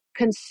like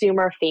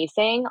consumer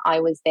facing,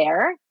 I was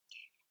there.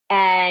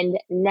 And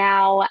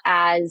now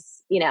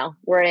as,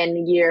 we're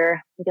in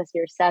year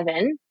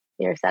seven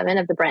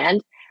of the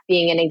brand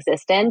being in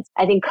existence.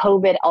 I think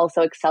COVID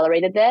also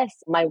accelerated this.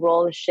 My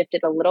role has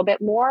shifted a little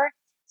bit more.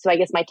 So I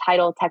guess my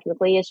title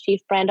technically is Chief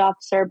Brand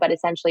Officer, but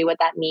essentially what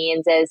that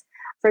means is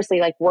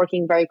firstly, like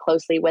working very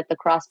closely with the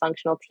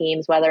cross-functional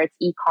teams, whether it's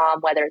e-com,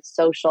 whether it's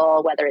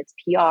social, whether it's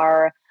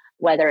PR,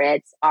 whether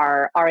it's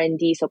our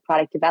R&D, so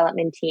product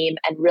development team,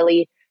 and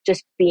really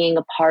just being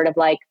a part of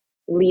like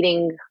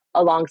leading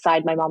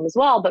alongside my mom as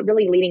well, but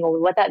really leading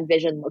what that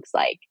vision looks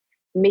like,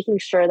 making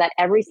sure that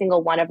every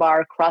single one of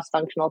our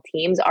cross-functional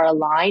teams are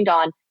aligned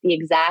on the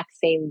exact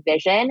same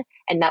vision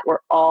and that we're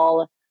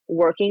all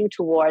working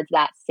towards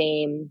that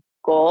same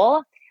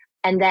goal.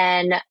 And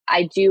then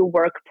I do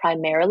work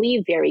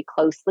primarily very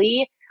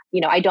closely.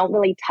 I don't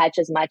really touch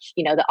as much,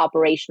 the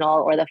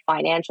operational or the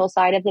financial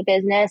side of the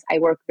business. I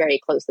work very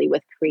closely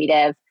with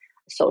creative,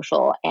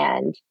 social,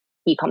 and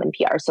e-com and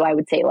PR. So I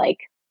would say like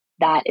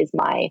that is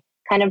my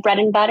kind of bread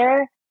and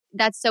butter.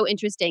 That's so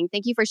interesting.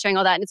 Thank you for sharing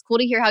all that. And it's cool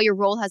to hear how your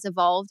role has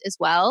evolved as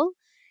well.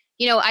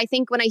 I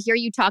think when I hear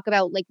you talk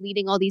about like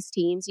leading all these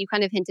teams, you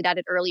kind of hinted at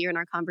it earlier in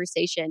our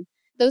conversation.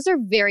 Those are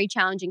very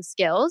challenging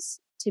skills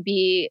to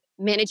be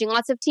managing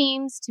lots of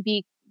teams, to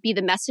be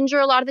the messenger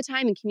a lot of the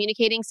time and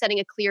communicating, setting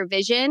a clear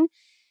vision.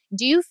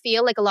 Do you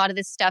feel like a lot of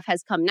this stuff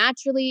has come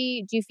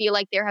naturally? Do you feel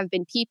like there have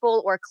been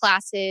people or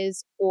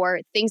classes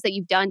or things that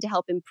you've done to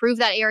help improve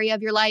that area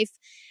of your life?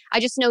 I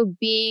just know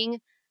being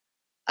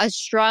a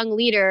strong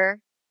leader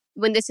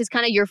when this is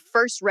kind of your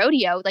first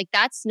rodeo, like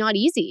that's not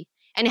easy.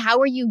 And how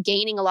are you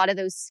gaining a lot of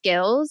those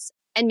skills?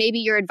 And maybe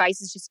your advice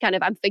is just kind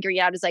of, I'm figuring it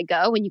out as I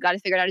go, and you got to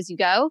figure it out as you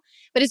go.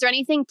 But is there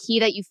anything key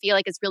that you feel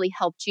like has really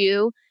helped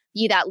you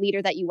be that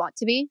leader that you want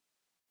to be?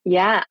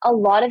 Yeah, a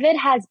lot of it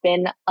has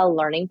been a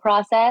learning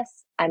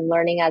process. I'm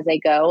learning as I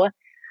go.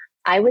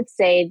 I would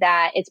say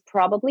that it's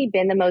probably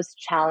been the most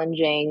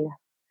challenging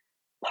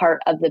part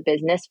of the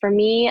business for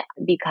me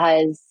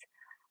because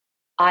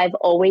I've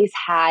always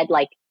had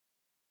like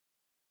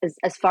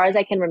as far as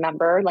I can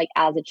remember, like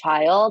as a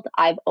child,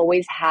 I've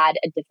always had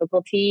a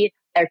difficulty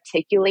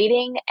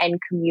articulating and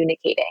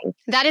communicating.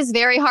 That is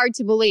very hard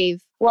to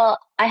believe. Well,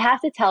 I have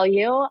to tell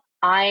you,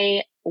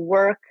 I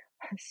work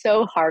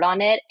so hard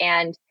on it,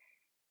 and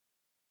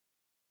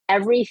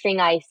everything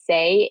I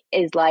say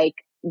is like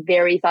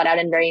very thought out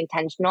and very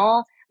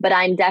intentional. But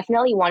I'm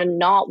definitely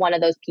not one of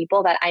those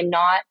people that I'm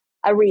not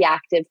a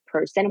reactive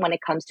person when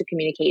it comes to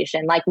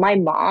communication. Like my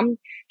mom,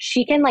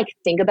 she can like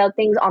think about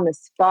things on the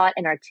spot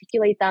and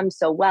articulate them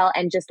so well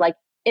and just like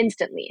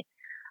instantly.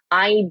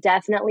 I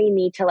definitely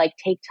need to like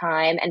take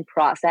time and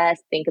process,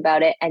 think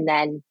about it, and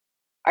then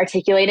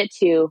articulate it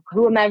to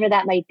whomever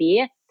that might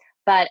be.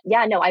 But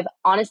yeah, no, I've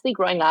honestly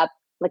growing up,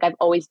 like I've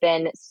always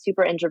been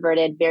super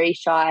introverted, very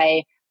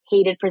shy,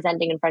 hated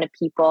presenting in front of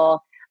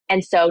people.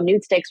 And so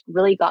NUDESTIX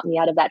really got me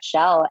out of that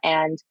shell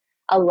and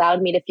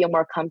allowed me to feel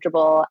more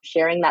comfortable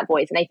sharing that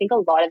voice. And I think a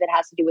lot of it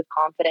has to do with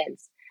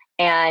confidence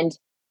and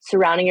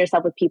surrounding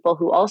yourself with people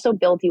who also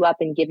build you up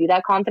and give you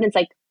that confidence.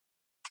 Like,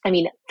 I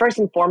mean, first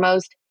and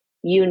foremost,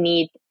 you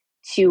need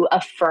to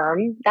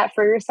affirm that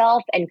for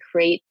yourself and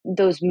create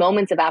those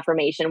moments of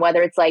affirmation,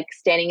 whether it's like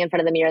standing in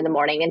front of the mirror in the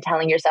morning and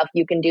telling yourself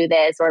you can do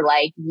this, or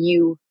like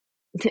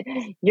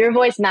your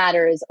voice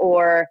matters,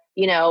 or,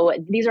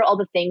 these are all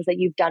the things that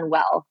you've done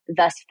well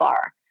thus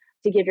far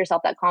to give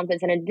yourself that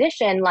confidence. In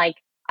addition, like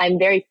I'm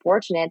very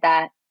fortunate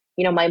that,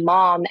 my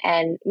mom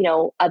and,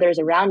 others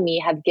around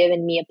me have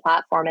given me a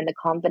platform and the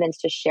confidence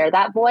to share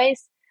that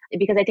voice,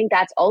 because I think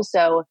that's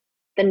also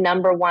the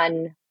number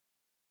one,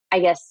 I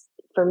guess,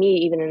 for me,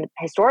 even in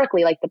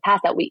historically, like the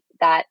path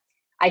that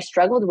I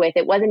struggled with,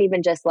 it wasn't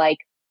even just like,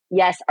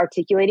 yes,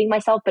 articulating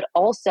myself, but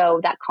also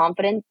that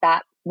confidence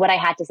that what I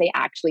had to say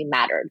actually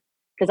mattered.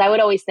 Because I would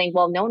always think,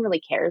 well, no one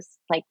really cares.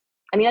 Like,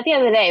 I mean, at the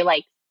end of the day,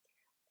 like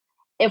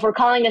if we're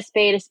calling a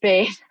spade,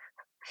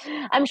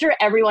 I'm sure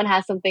everyone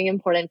has something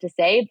important to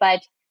say,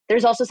 but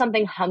there's also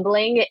something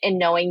humbling in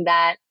knowing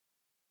that,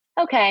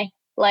 okay,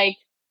 like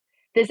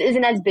this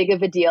isn't as big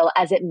of a deal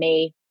as it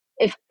may,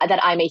 if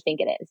that I may think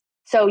it is.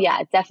 So yeah,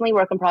 it's definitely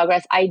work in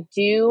progress. I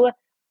do,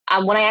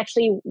 when I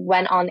actually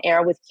went on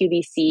air with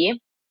QVC,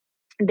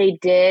 they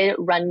did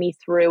run me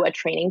through a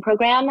training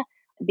program,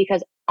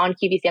 because on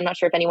QVC, I'm not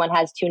sure if anyone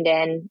has tuned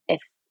in, if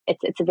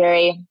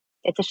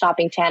it's a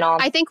shopping channel.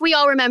 I think we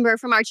all remember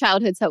from our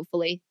childhoods,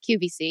 hopefully,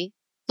 QVC.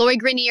 Lori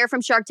Grenier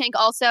from Shark Tank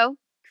also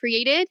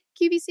created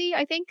QVC,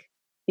 I think.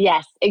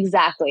 Yes,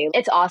 exactly.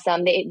 It's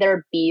awesome. They're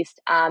a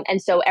beast.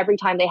 And so every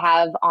time they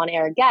have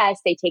on-air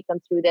guests, they take them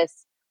through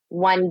this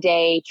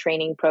one-day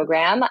training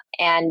program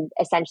and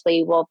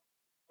essentially will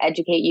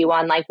educate you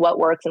on like what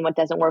works and what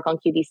doesn't work on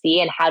QVC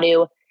and how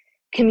to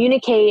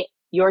communicate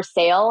your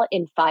sale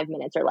in 5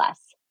 minutes or less.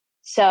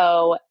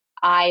 So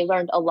I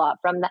learned a lot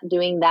from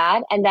doing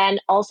that. And then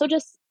also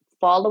just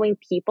following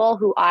people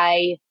who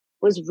I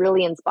was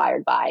really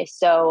inspired by.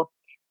 So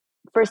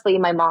firstly,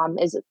 my mom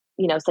is,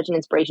 such an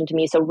inspiration to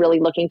me. So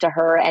really looking to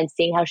her and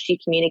seeing how she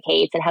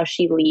communicates and how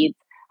she leads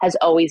has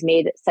always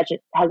been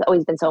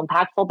so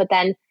impactful. But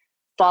then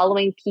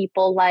following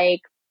people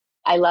like,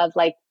 I love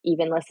like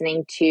even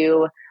listening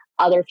to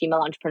other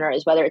female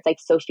entrepreneurs, whether it's like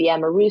Sophia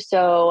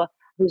Maruso,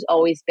 who's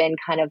always been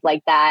kind of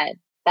like that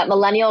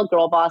millennial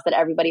girl boss that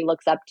everybody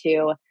looks up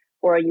to,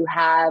 or you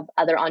have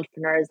other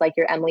entrepreneurs like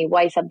your Emily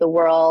Weiss of the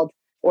world,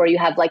 or you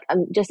have like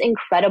just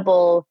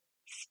incredible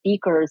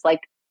speakers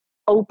like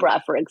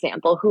Oprah, for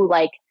example, who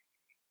like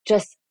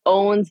just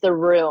owns the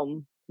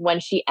room when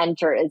she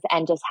enters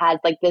and just has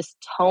like this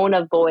tone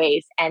of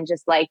voice and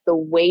just like the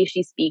way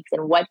she speaks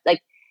and what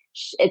like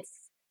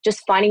it's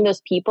just finding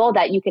those people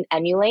that you can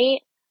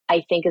emulate,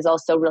 I think is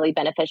also really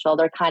beneficial.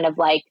 They're kind of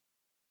like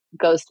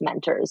ghost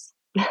mentors.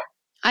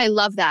 I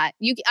love that.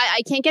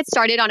 I can't get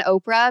started on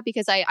Oprah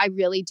because I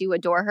really do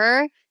adore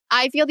her.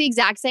 I feel the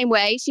exact same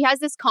way. She has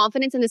this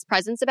confidence and this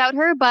presence about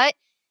her, but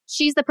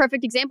she's the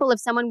perfect example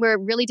of someone where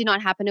it really did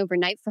not happen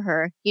overnight for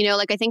her. You know,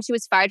 like I think she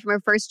was fired from her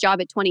first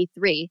job at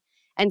 23.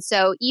 And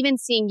so even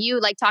seeing you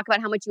like talk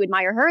about how much you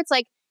admire her, it's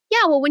like,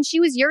 yeah, well, when she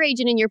was your age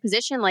and in your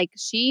position, like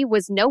she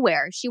was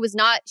nowhere. She was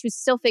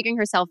still figuring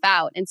herself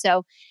out. And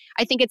so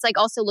I think it's like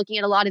also looking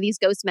at a lot of these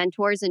ghost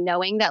mentors and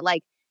knowing that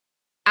like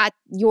at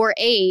your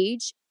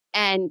age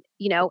and,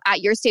 you know,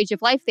 at your stage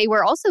of life, they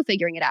were also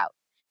figuring it out.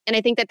 And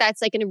I think that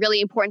that's like a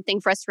really important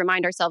thing for us to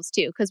remind ourselves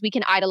too, because we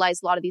can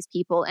idolize a lot of these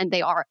people and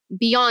they are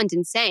beyond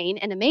insane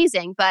and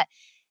amazing, but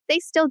they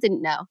still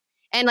didn't know.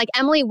 And like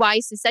Emily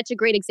Weiss is such a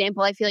great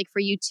example, I feel like for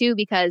you too,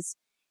 because,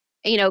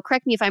 you know,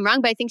 correct me if I'm wrong,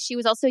 but I think she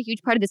was also a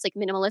huge part of this like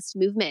minimalist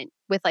movement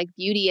with like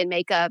beauty and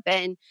makeup.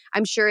 And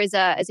I'm sure is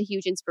a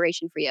huge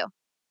inspiration for you.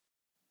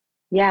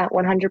 Yeah,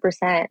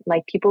 100%.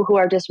 Like people who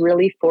are just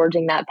really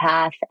forging that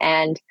path.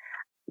 And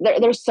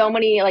there's so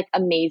many like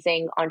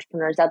amazing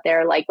entrepreneurs out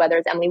there, like whether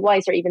it's Emily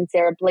Weiss or even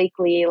Sarah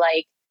Blakely,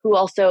 like who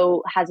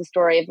also has a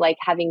story of like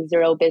having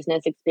zero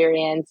business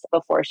experience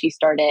before she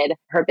started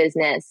her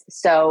business.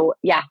 So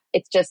yeah,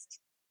 it's just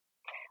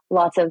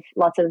lots of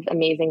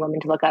amazing women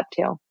to look up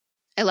to.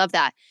 I love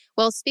that.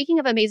 Well, speaking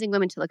of amazing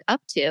women to look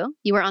up to,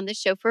 you are on this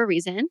show for a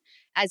reason.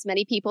 As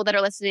many people that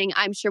are listening,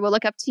 I'm sure will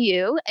look up to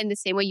you in the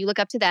same way you look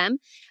up to them.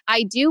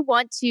 I do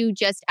want to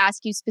just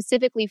ask you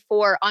specifically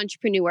for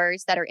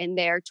entrepreneurs that are in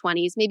their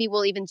 20s. Maybe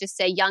we'll even just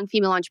say young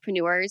female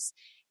entrepreneurs.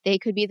 They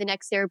could be the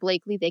next Sarah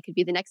Blakely. They could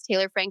be the next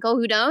Taylor Frankel.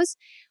 Who knows?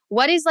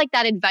 What is like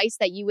that advice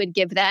that you would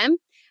give them?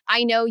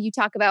 I know you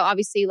talk about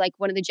obviously like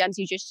one of the gems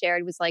you just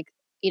shared was like,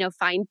 you know,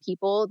 find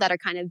people that are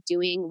kind of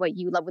doing what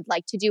you would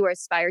like to do or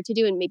aspire to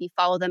do and maybe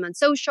follow them on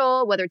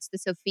social, whether it's the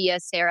Sophia,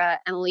 Sarah,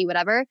 Emily,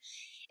 whatever.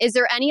 Is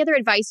there any other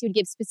advice you would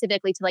give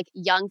specifically to like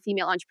young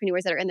female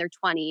entrepreneurs that are in their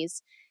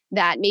 20s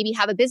that maybe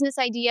have a business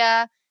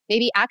idea,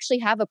 maybe actually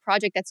have a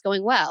project that's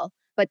going well,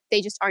 but they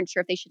just aren't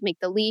sure if they should make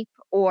the leap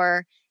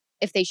or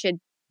if they should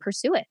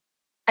pursue it?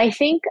 I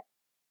think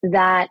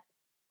that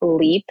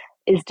leap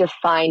is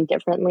defined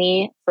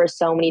differently for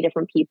so many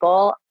different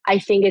people. I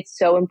think it's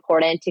so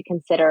important to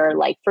consider,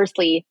 like,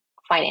 firstly,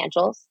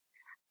 financials.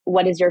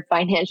 What does your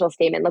financial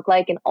statement look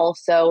like? And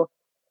also,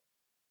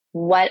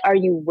 what are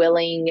you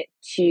willing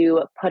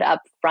to put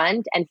up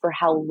front and for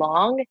how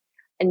long,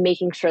 and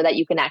making sure that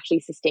you can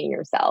actually sustain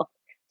yourself.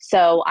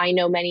 So I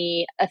know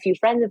a few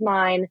friends of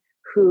mine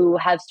who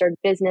have started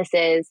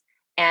businesses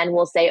and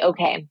will say,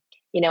 okay,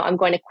 I'm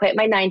going to quit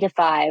my 9 to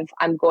 5.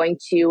 I'm going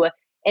to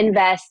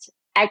invest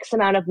X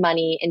amount of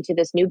money into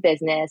this new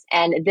business,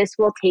 and this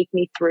will take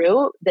me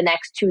through the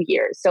next 2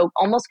 years. So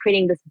almost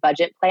creating this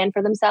budget plan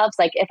for themselves.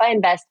 Like if I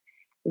invest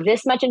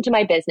this much into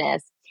my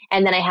business,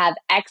 and then I have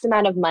X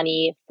amount of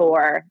money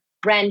for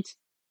rent,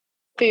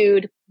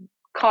 food,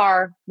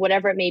 car,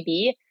 whatever it may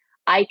be,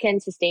 I can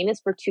sustain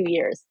this for 2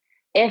 years.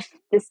 If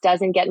this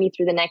doesn't get me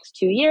through the next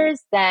 2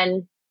 years,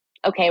 then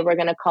okay, we're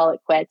going to call it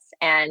quits.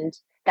 And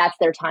that's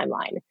their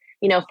timeline.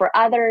 For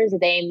others,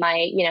 they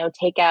might,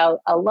 take out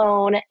a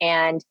loan,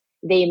 and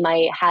they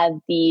might have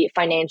the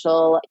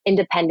financial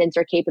independence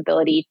or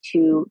capability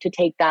to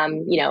take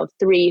them,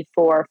 3,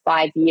 4,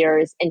 5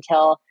 years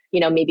until,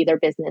 maybe their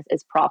business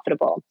is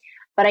profitable.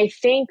 But I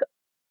think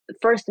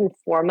first and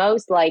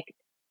foremost, like,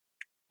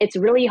 it's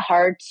really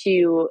hard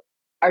to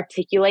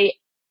articulate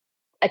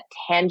a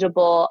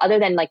tangible, other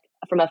than like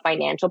from a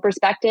financial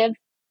perspective,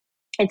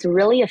 it's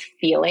really a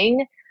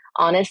feeling,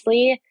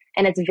 honestly.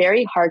 And it's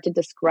very hard to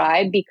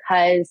describe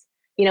because,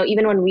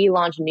 even when we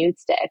launched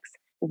NUDESTIX,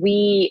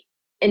 we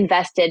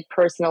invested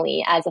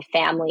personally as a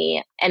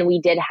family, and we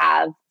did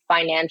have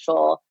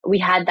we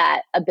had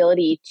that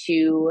ability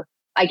to,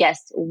 I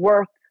guess,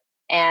 work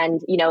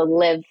and,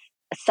 live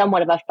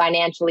somewhat of a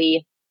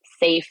financially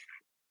safe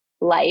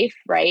life,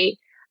 right?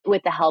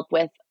 With the help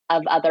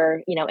of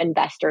other,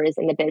 investors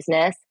in the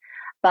business.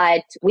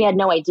 But we had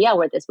no idea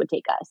where this would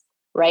take us,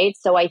 right?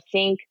 So I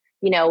think,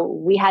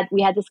 we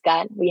had this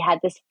gut, we had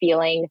this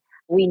feeling,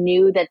 we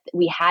knew that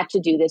we had to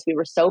do this. We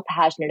were so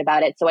passionate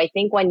about it. So I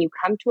think when you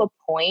come to a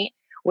point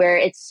where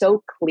it's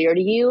so clear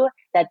to you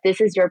that this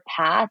is your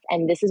path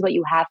and this is what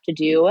you have to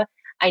do,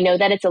 I know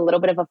that it's a little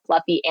bit of a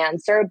fluffy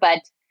answer, but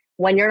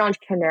when you're an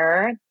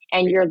entrepreneur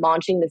and you're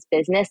launching this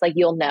business, like,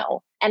 you'll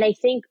know. And I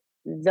think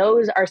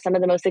those are some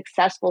of the most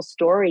successful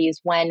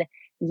stories when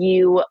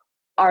you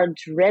are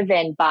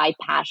driven by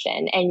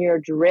passion and you're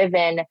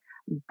driven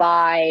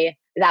by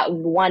that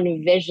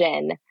one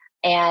vision.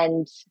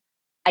 And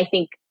I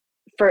think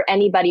for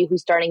anybody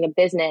who's starting a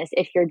business,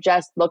 if you're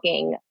just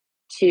looking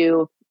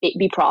to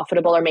be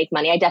profitable or make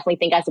money, I definitely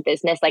think as a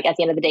business, like at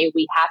the end of the day,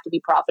 we have to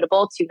be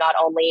profitable to not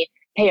only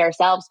pay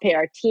ourselves, pay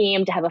our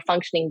team, to have a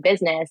functioning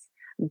business.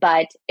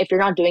 But if you're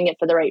not doing it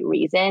for the right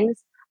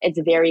reasons, it's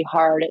very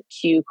hard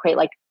to create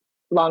like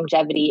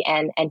longevity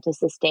and to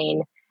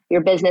sustain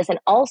your business, and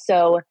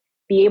also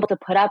be able to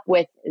put up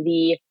with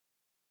the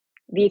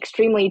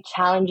extremely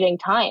challenging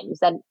times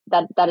that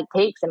it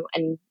takes,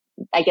 and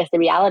I guess the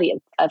reality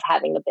of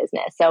having a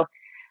business. So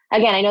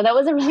again, I know that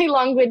was a really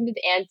long-winded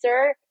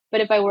answer,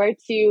 But if I were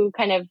to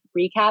kind of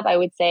recap, I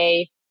would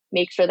say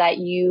make sure that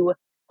you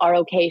are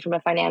okay from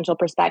a financial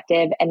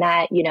perspective and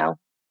that,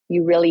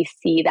 you really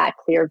see that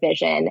clear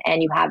vision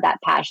and you have that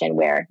passion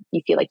where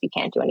you feel like you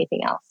can't do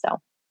anything else. So,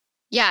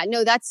 Yeah,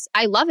 no,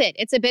 I love it.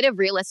 It's a bit of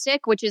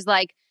realistic, which is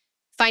like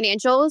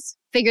financials,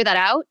 figure that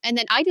out. And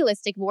then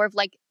idealistic, more of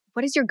like,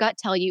 what does your gut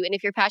tell you? And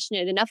if you're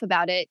passionate enough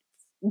about it,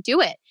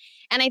 do it.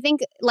 And I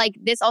think like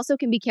this also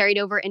can be carried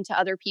over into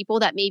other people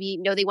that maybe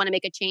know they want to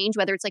make a change,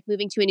 whether it's like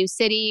moving to a new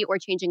city or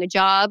changing a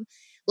job.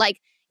 Like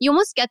you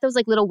almost get those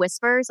like little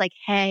whispers, like,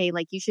 hey,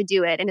 like you should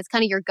do it. And it's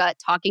kind of your gut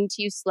talking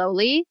to you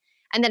slowly.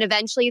 And then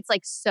eventually it's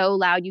like so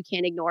loud you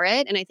can't ignore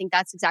it. And I think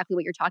that's exactly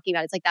what you're talking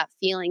about. It's like that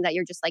feeling that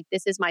you're just like,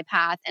 this is my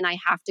path and I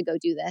have to go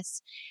do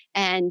this.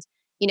 And,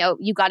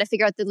 you got to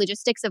figure out the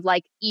logistics of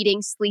like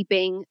eating,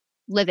 sleeping,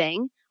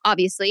 living,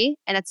 obviously.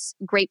 And that's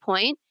a great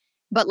point.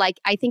 But like,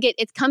 I think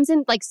it comes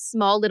in like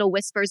small little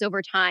whispers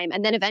over time.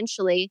 And then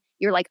eventually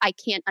you're like, I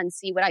can't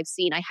unsee what I've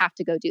seen. I have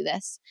to go do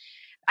this.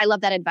 I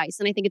love that advice.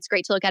 And I think it's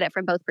great to look at it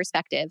from both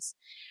perspectives.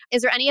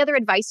 Is there any other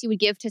advice you would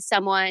give to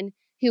someone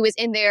who is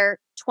in their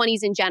 20s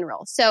in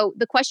general? So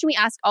the question we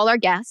ask all our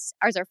guests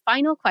as our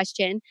final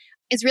question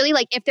is really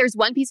like, if there's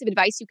one piece of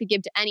advice you could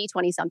give to any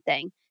 20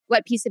 something,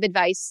 what piece of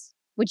advice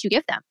would you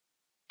give them?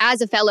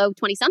 As a fellow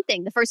 20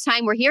 something, the first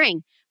time we're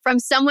hearing from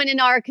someone in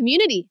our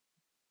community.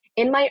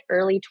 in my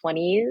early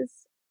 20s,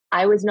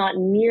 I was not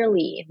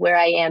nearly where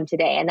I am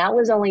today. And that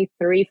was only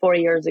 3, 4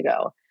 years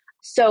ago.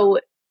 So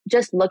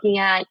just looking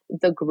at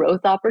the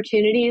growth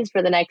opportunities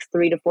for the next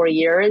 3 to 4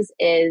 years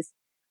is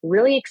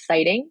really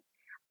exciting.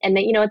 And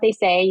then, you know what they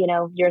say,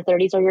 your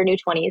 30s are your new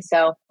 20s.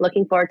 So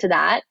looking forward to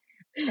that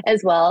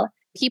as well.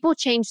 People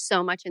change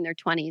so much in their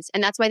 20s.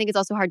 And that's why I think it's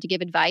also hard to give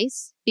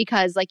advice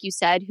because, like you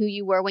said, who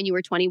you were when you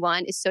were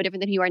 21 is so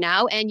different than who you are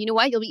now. And you know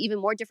what? You'll be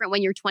even more different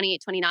when you're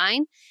 28,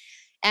 29.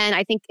 And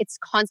I think it's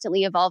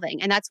constantly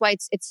evolving. And that's why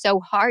it's so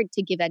hard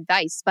to give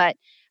advice. But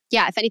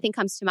yeah, if anything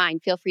comes to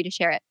mind, feel free to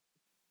share it.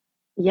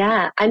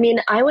 Yeah. I mean,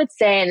 I would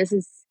say, and this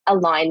is a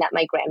line that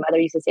my grandmother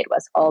used to say to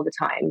us all the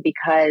time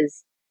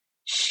because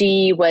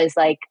she was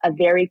like a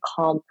very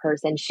calm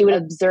person. She would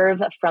observe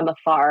from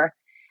afar.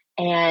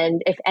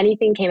 And if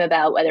anything came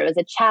about, whether it was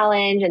a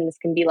challenge, and this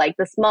can be like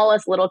the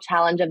smallest little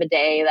challenge of a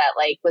day that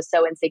like was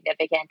so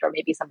insignificant, or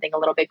maybe something a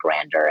little bit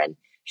grander, and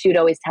she would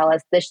always tell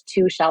us, this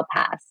too shall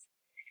pass.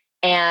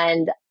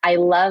 And I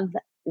love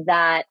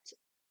that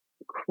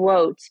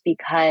quote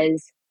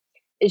because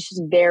it's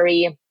just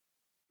very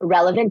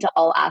relevant to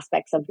all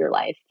aspects of your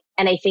life.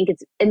 And I think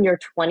it's in your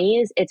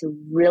 20s, it's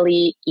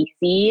really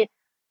easy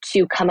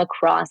to come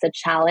across a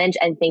challenge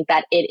and think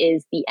that it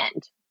is the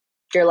end.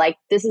 You're like,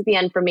 this is the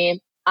end for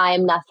me.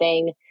 I'm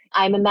nothing.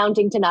 I'm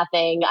amounting to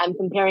nothing. I'm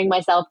comparing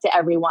myself to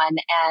everyone.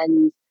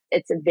 And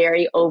it's a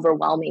very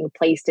overwhelming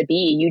place to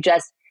be.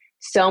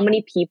 So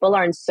many people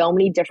are in so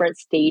many different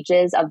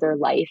stages of their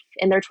life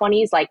in their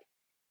 20s. Like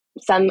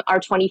some are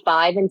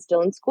 25 and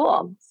still in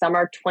school. Some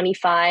are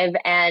 25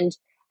 and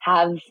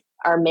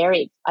are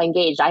married,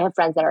 engaged. I have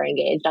friends that are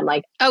engaged. I'm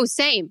like, oh,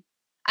 same.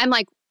 I'm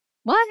like,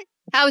 what?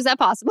 How is that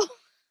possible?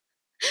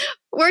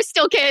 We're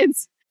still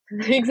kids.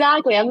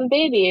 Exactly. I'm a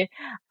baby.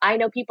 I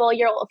know people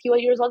a few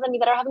years older than me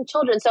that are having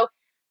children. So,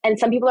 and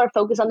some people are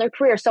focused on their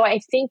career. So I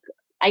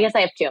guess I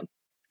have two.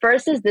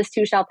 First is this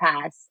too shall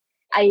pass.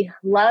 I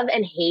love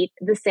and hate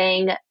the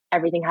saying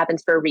everything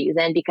happens for a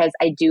reason because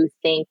I do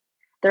think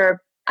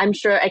I'm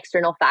sure,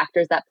 external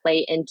factors that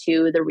play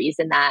into the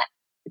reason that,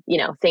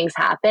 things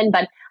happen.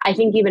 But I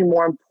think even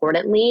more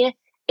importantly,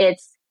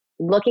 it's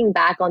looking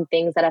back on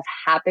things that have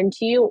happened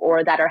to you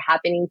or that are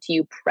happening to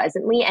you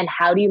presently and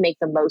how do you make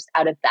the most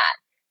out of that?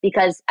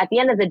 Because at the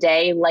end of the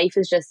day, life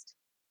is just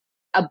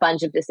a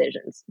bunch of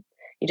decisions.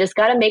 You just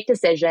got to make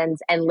decisions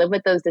and live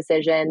with those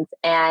decisions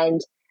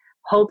and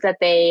hope that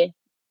they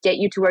get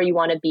you to where you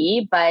want to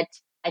be. But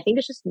I think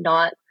it's just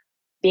not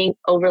being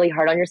overly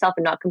hard on yourself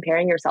and not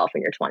comparing yourself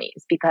in your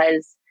 20s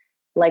because,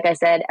 like I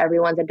said,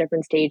 everyone's at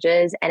different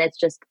stages and it's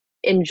just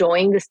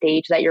enjoying the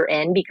stage that you're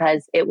in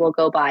because it will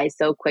go by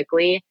so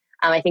quickly.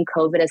 I think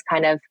COVID has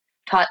kind of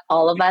taught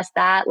all of us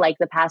that, like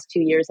the past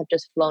 2 years have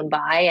just flown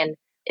by and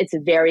it's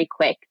very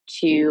quick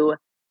to,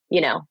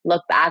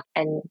 look back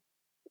and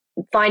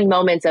find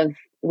moments of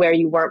where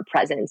you weren't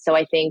present. So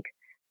I think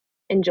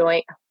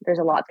there's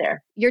a lot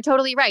there. You're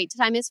totally right.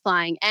 Time is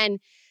flying. And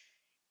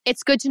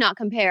it's good to not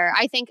compare.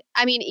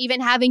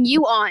 Even having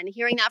you on,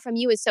 hearing that from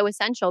you is so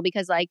essential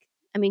because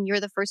you're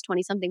the first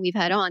 20 something we've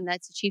had on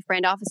that's a chief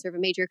brand officer of a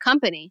major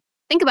company.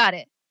 Think about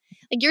it.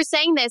 Like you're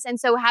saying this. And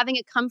so having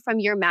it come from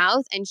your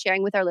mouth and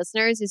sharing with our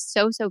listeners is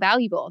so, so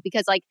valuable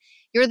because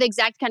you're the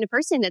exact kind of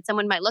person that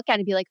someone might look at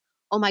and be like,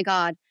 oh my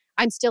God,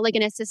 I'm still like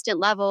an assistant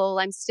level.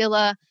 I'm still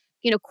a,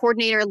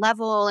 coordinator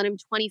level and I'm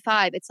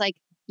 25. It's like,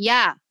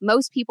 yeah,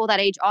 most people that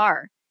age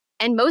are.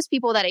 And most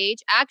people that age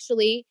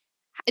actually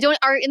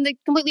are in the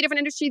completely different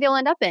industry they'll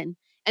end up in.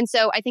 And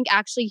so I think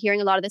actually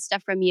hearing a lot of this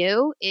stuff from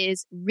you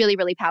is really,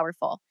 really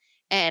powerful.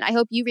 And I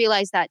hope you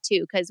realize that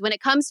too, because when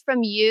it comes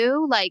from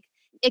you,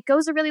 it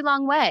goes a really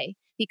long way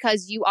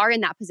because you are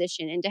in that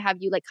position, and to have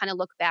you like kind of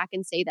look back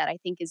and say that, I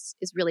think is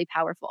really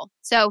powerful.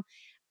 So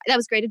that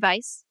was great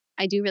advice.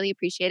 I do really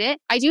appreciate it.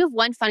 I do have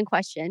one fun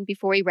question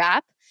before we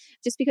wrap,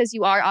 just because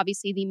you are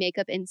obviously the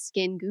makeup and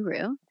skin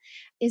guru.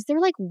 Is there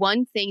like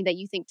one thing that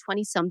you think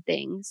 20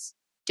 somethings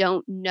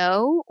don't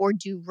know or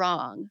do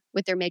wrong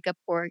with their makeup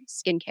or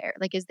skincare?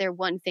 Like, is there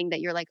one thing that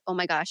you're like, oh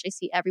my gosh, I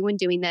see everyone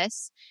doing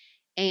this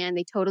and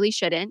they totally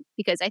shouldn't?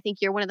 Because I think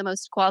you're one of the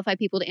most qualified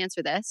people to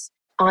answer this.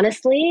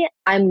 Honestly,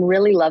 I'm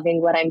really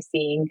loving what I'm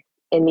seeing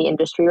in the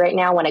industry right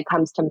now when it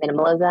comes to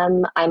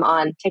minimalism. I'm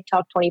on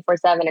TikTok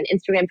 24/7 and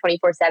Instagram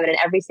 24/7, and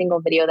every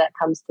single video that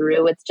comes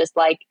through, it's just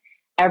like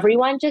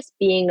everyone just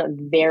being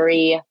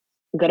very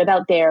good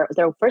about their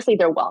firstly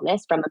their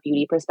wellness from a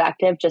beauty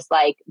perspective, just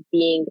like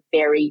being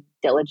very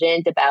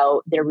diligent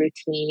about their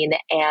routine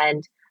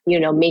and,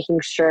 making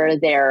sure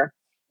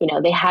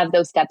they have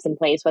those steps in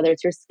place, whether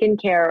it's your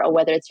skincare or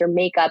whether it's your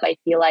makeup. I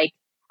feel like,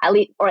 at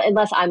least, or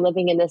unless I'm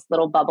living in this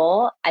little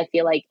bubble, I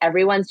feel like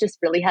everyone's just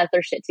really has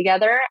their shit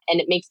together, and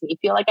it makes me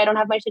feel like I don't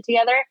have my shit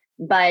together.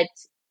 But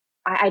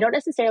I don't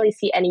necessarily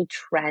see any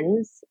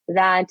trends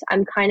that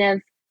I'm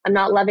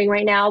not loving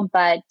right now,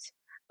 but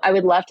I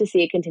would love to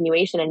see a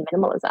continuation in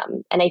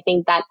minimalism. And I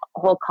think that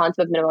whole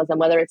concept of minimalism,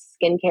 whether it's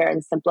skincare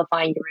and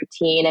simplifying your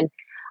routine, and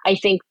I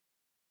think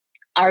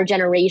our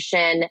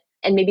generation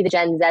and maybe the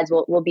Gen Zs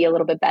will be a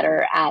little bit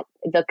better at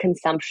the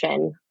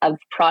consumption of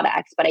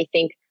products. But I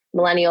think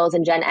millennials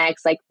and Gen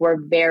X, like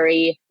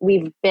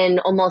we've been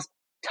almost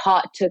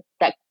taught to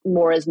that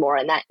more is more,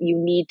 and that you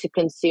need to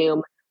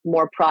consume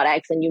more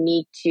products and you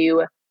need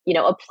to,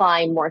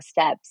 apply more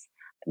steps.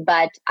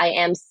 But I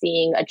am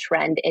seeing a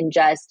trend in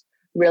just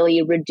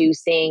really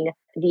reducing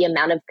the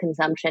amount of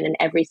consumption in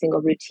every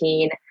single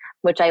routine,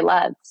 which I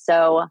love.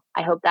 So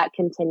I hope that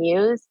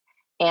continues.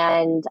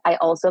 And I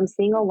also am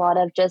seeing a lot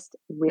of just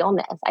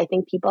realness. I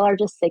think people are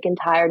just sick and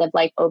tired of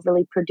like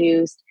overly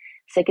produced,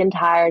 sick and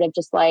tired of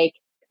just like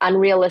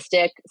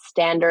unrealistic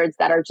standards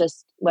that are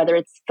just, whether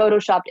it's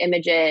photoshopped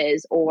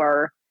images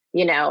or,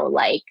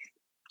 like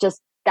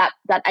just that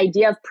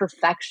idea of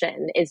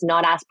perfection is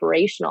not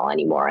aspirational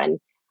anymore. And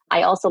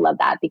I also love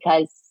that,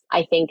 because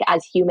I think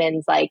as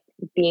humans, like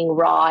being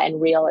raw and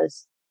real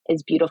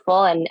is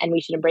beautiful, and we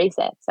should embrace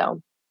it.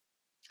 So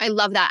I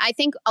love that. I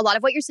think a lot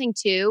of what you're saying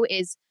too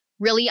is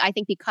really, I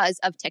think because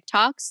of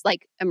TikTok's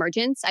like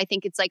emergence, I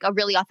think it's like a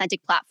really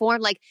authentic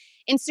platform. Like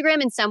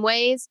Instagram in some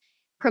ways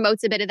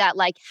promotes a bit of that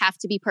like have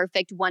to be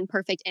perfect, one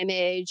perfect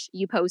image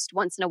you post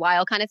once in a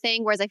while kind of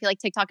thing. Whereas I feel like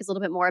TikTok is a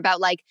little bit more about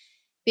like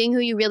being who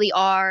you really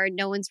are.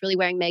 No one's really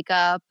wearing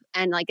makeup,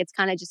 and like it's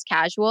kind of just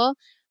casual.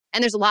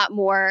 And there's a lot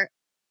more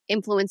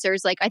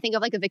influencers. Like I think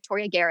of like a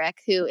Victoria Garrick,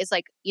 who is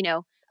like,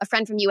 a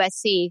friend from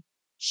USC.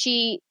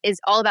 She is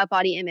all about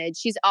body image.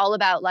 She's all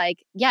about like,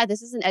 yeah,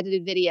 this is an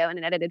edited video and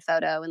an edited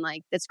photo, and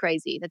like that's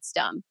crazy, that's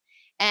dumb.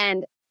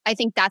 And I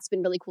think that's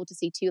been really cool to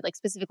see too, like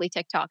specifically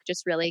TikTok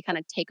just really kind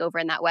of take over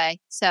in that way.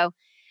 So,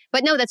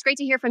 but no, that's great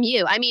to hear from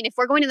you. I mean, if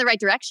we're going in the right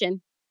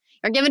direction,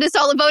 you're giving us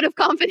all a vote of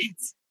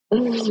confidence.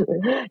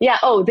 Yeah.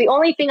 Oh, the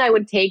only thing I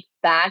would take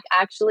back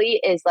actually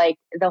is like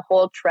the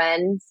whole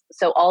trends.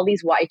 So all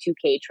these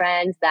Y2K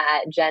trends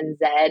that Gen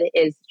Z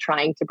is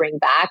trying to bring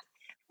back,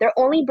 they're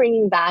only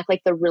bringing back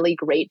like the really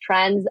great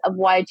trends of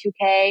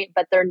Y2K,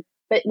 but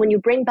when you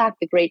bring back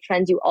the great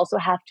trends, you also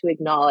have to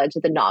acknowledge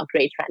the not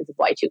great trends of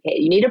Y2K.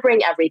 You need to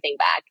bring everything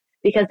back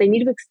because they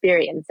need to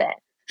experience it.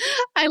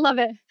 I love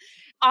it.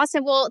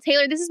 Awesome. Well,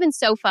 Taylor, this has been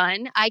so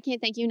fun. I can't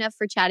thank you enough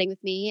for chatting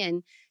with me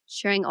and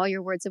sharing all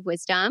your words of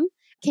wisdom.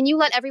 Can you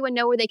let everyone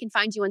know where they can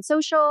find you on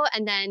social?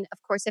 And then, of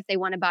course, if they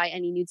want to buy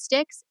any nude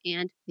sticks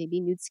and maybe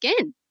nude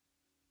skin.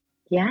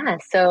 Yeah.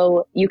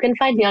 So you can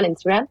find me on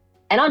Instagram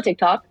and on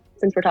TikTok,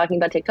 since we're talking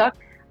about TikTok,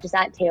 just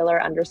at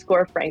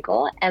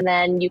Taylor_Frankel. And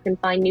then you can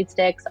find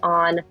NUDESTIX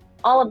on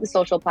all of the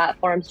social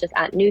platforms, just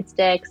at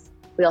NUDESTIX.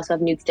 We also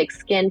have NUDESTIX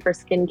Skin for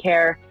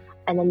skincare.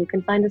 And then you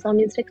can find us on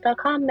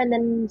nudestix.com, and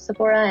then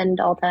Sephora and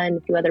Ulta and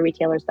a few other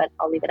retailers, but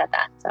I'll leave it at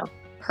that. So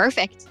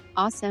perfect.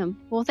 Awesome.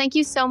 Well, thank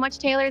you so much,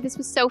 Taylor. This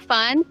was so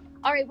fun.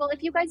 All right. Well,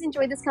 if you guys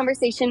enjoyed this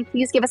conversation,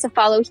 please give us a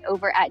follow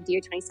over at Dear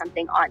 20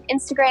 Something on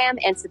Instagram,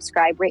 and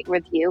subscribe, rate, and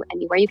review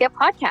anywhere you get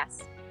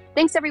podcasts.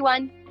 Thanks,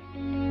 everyone.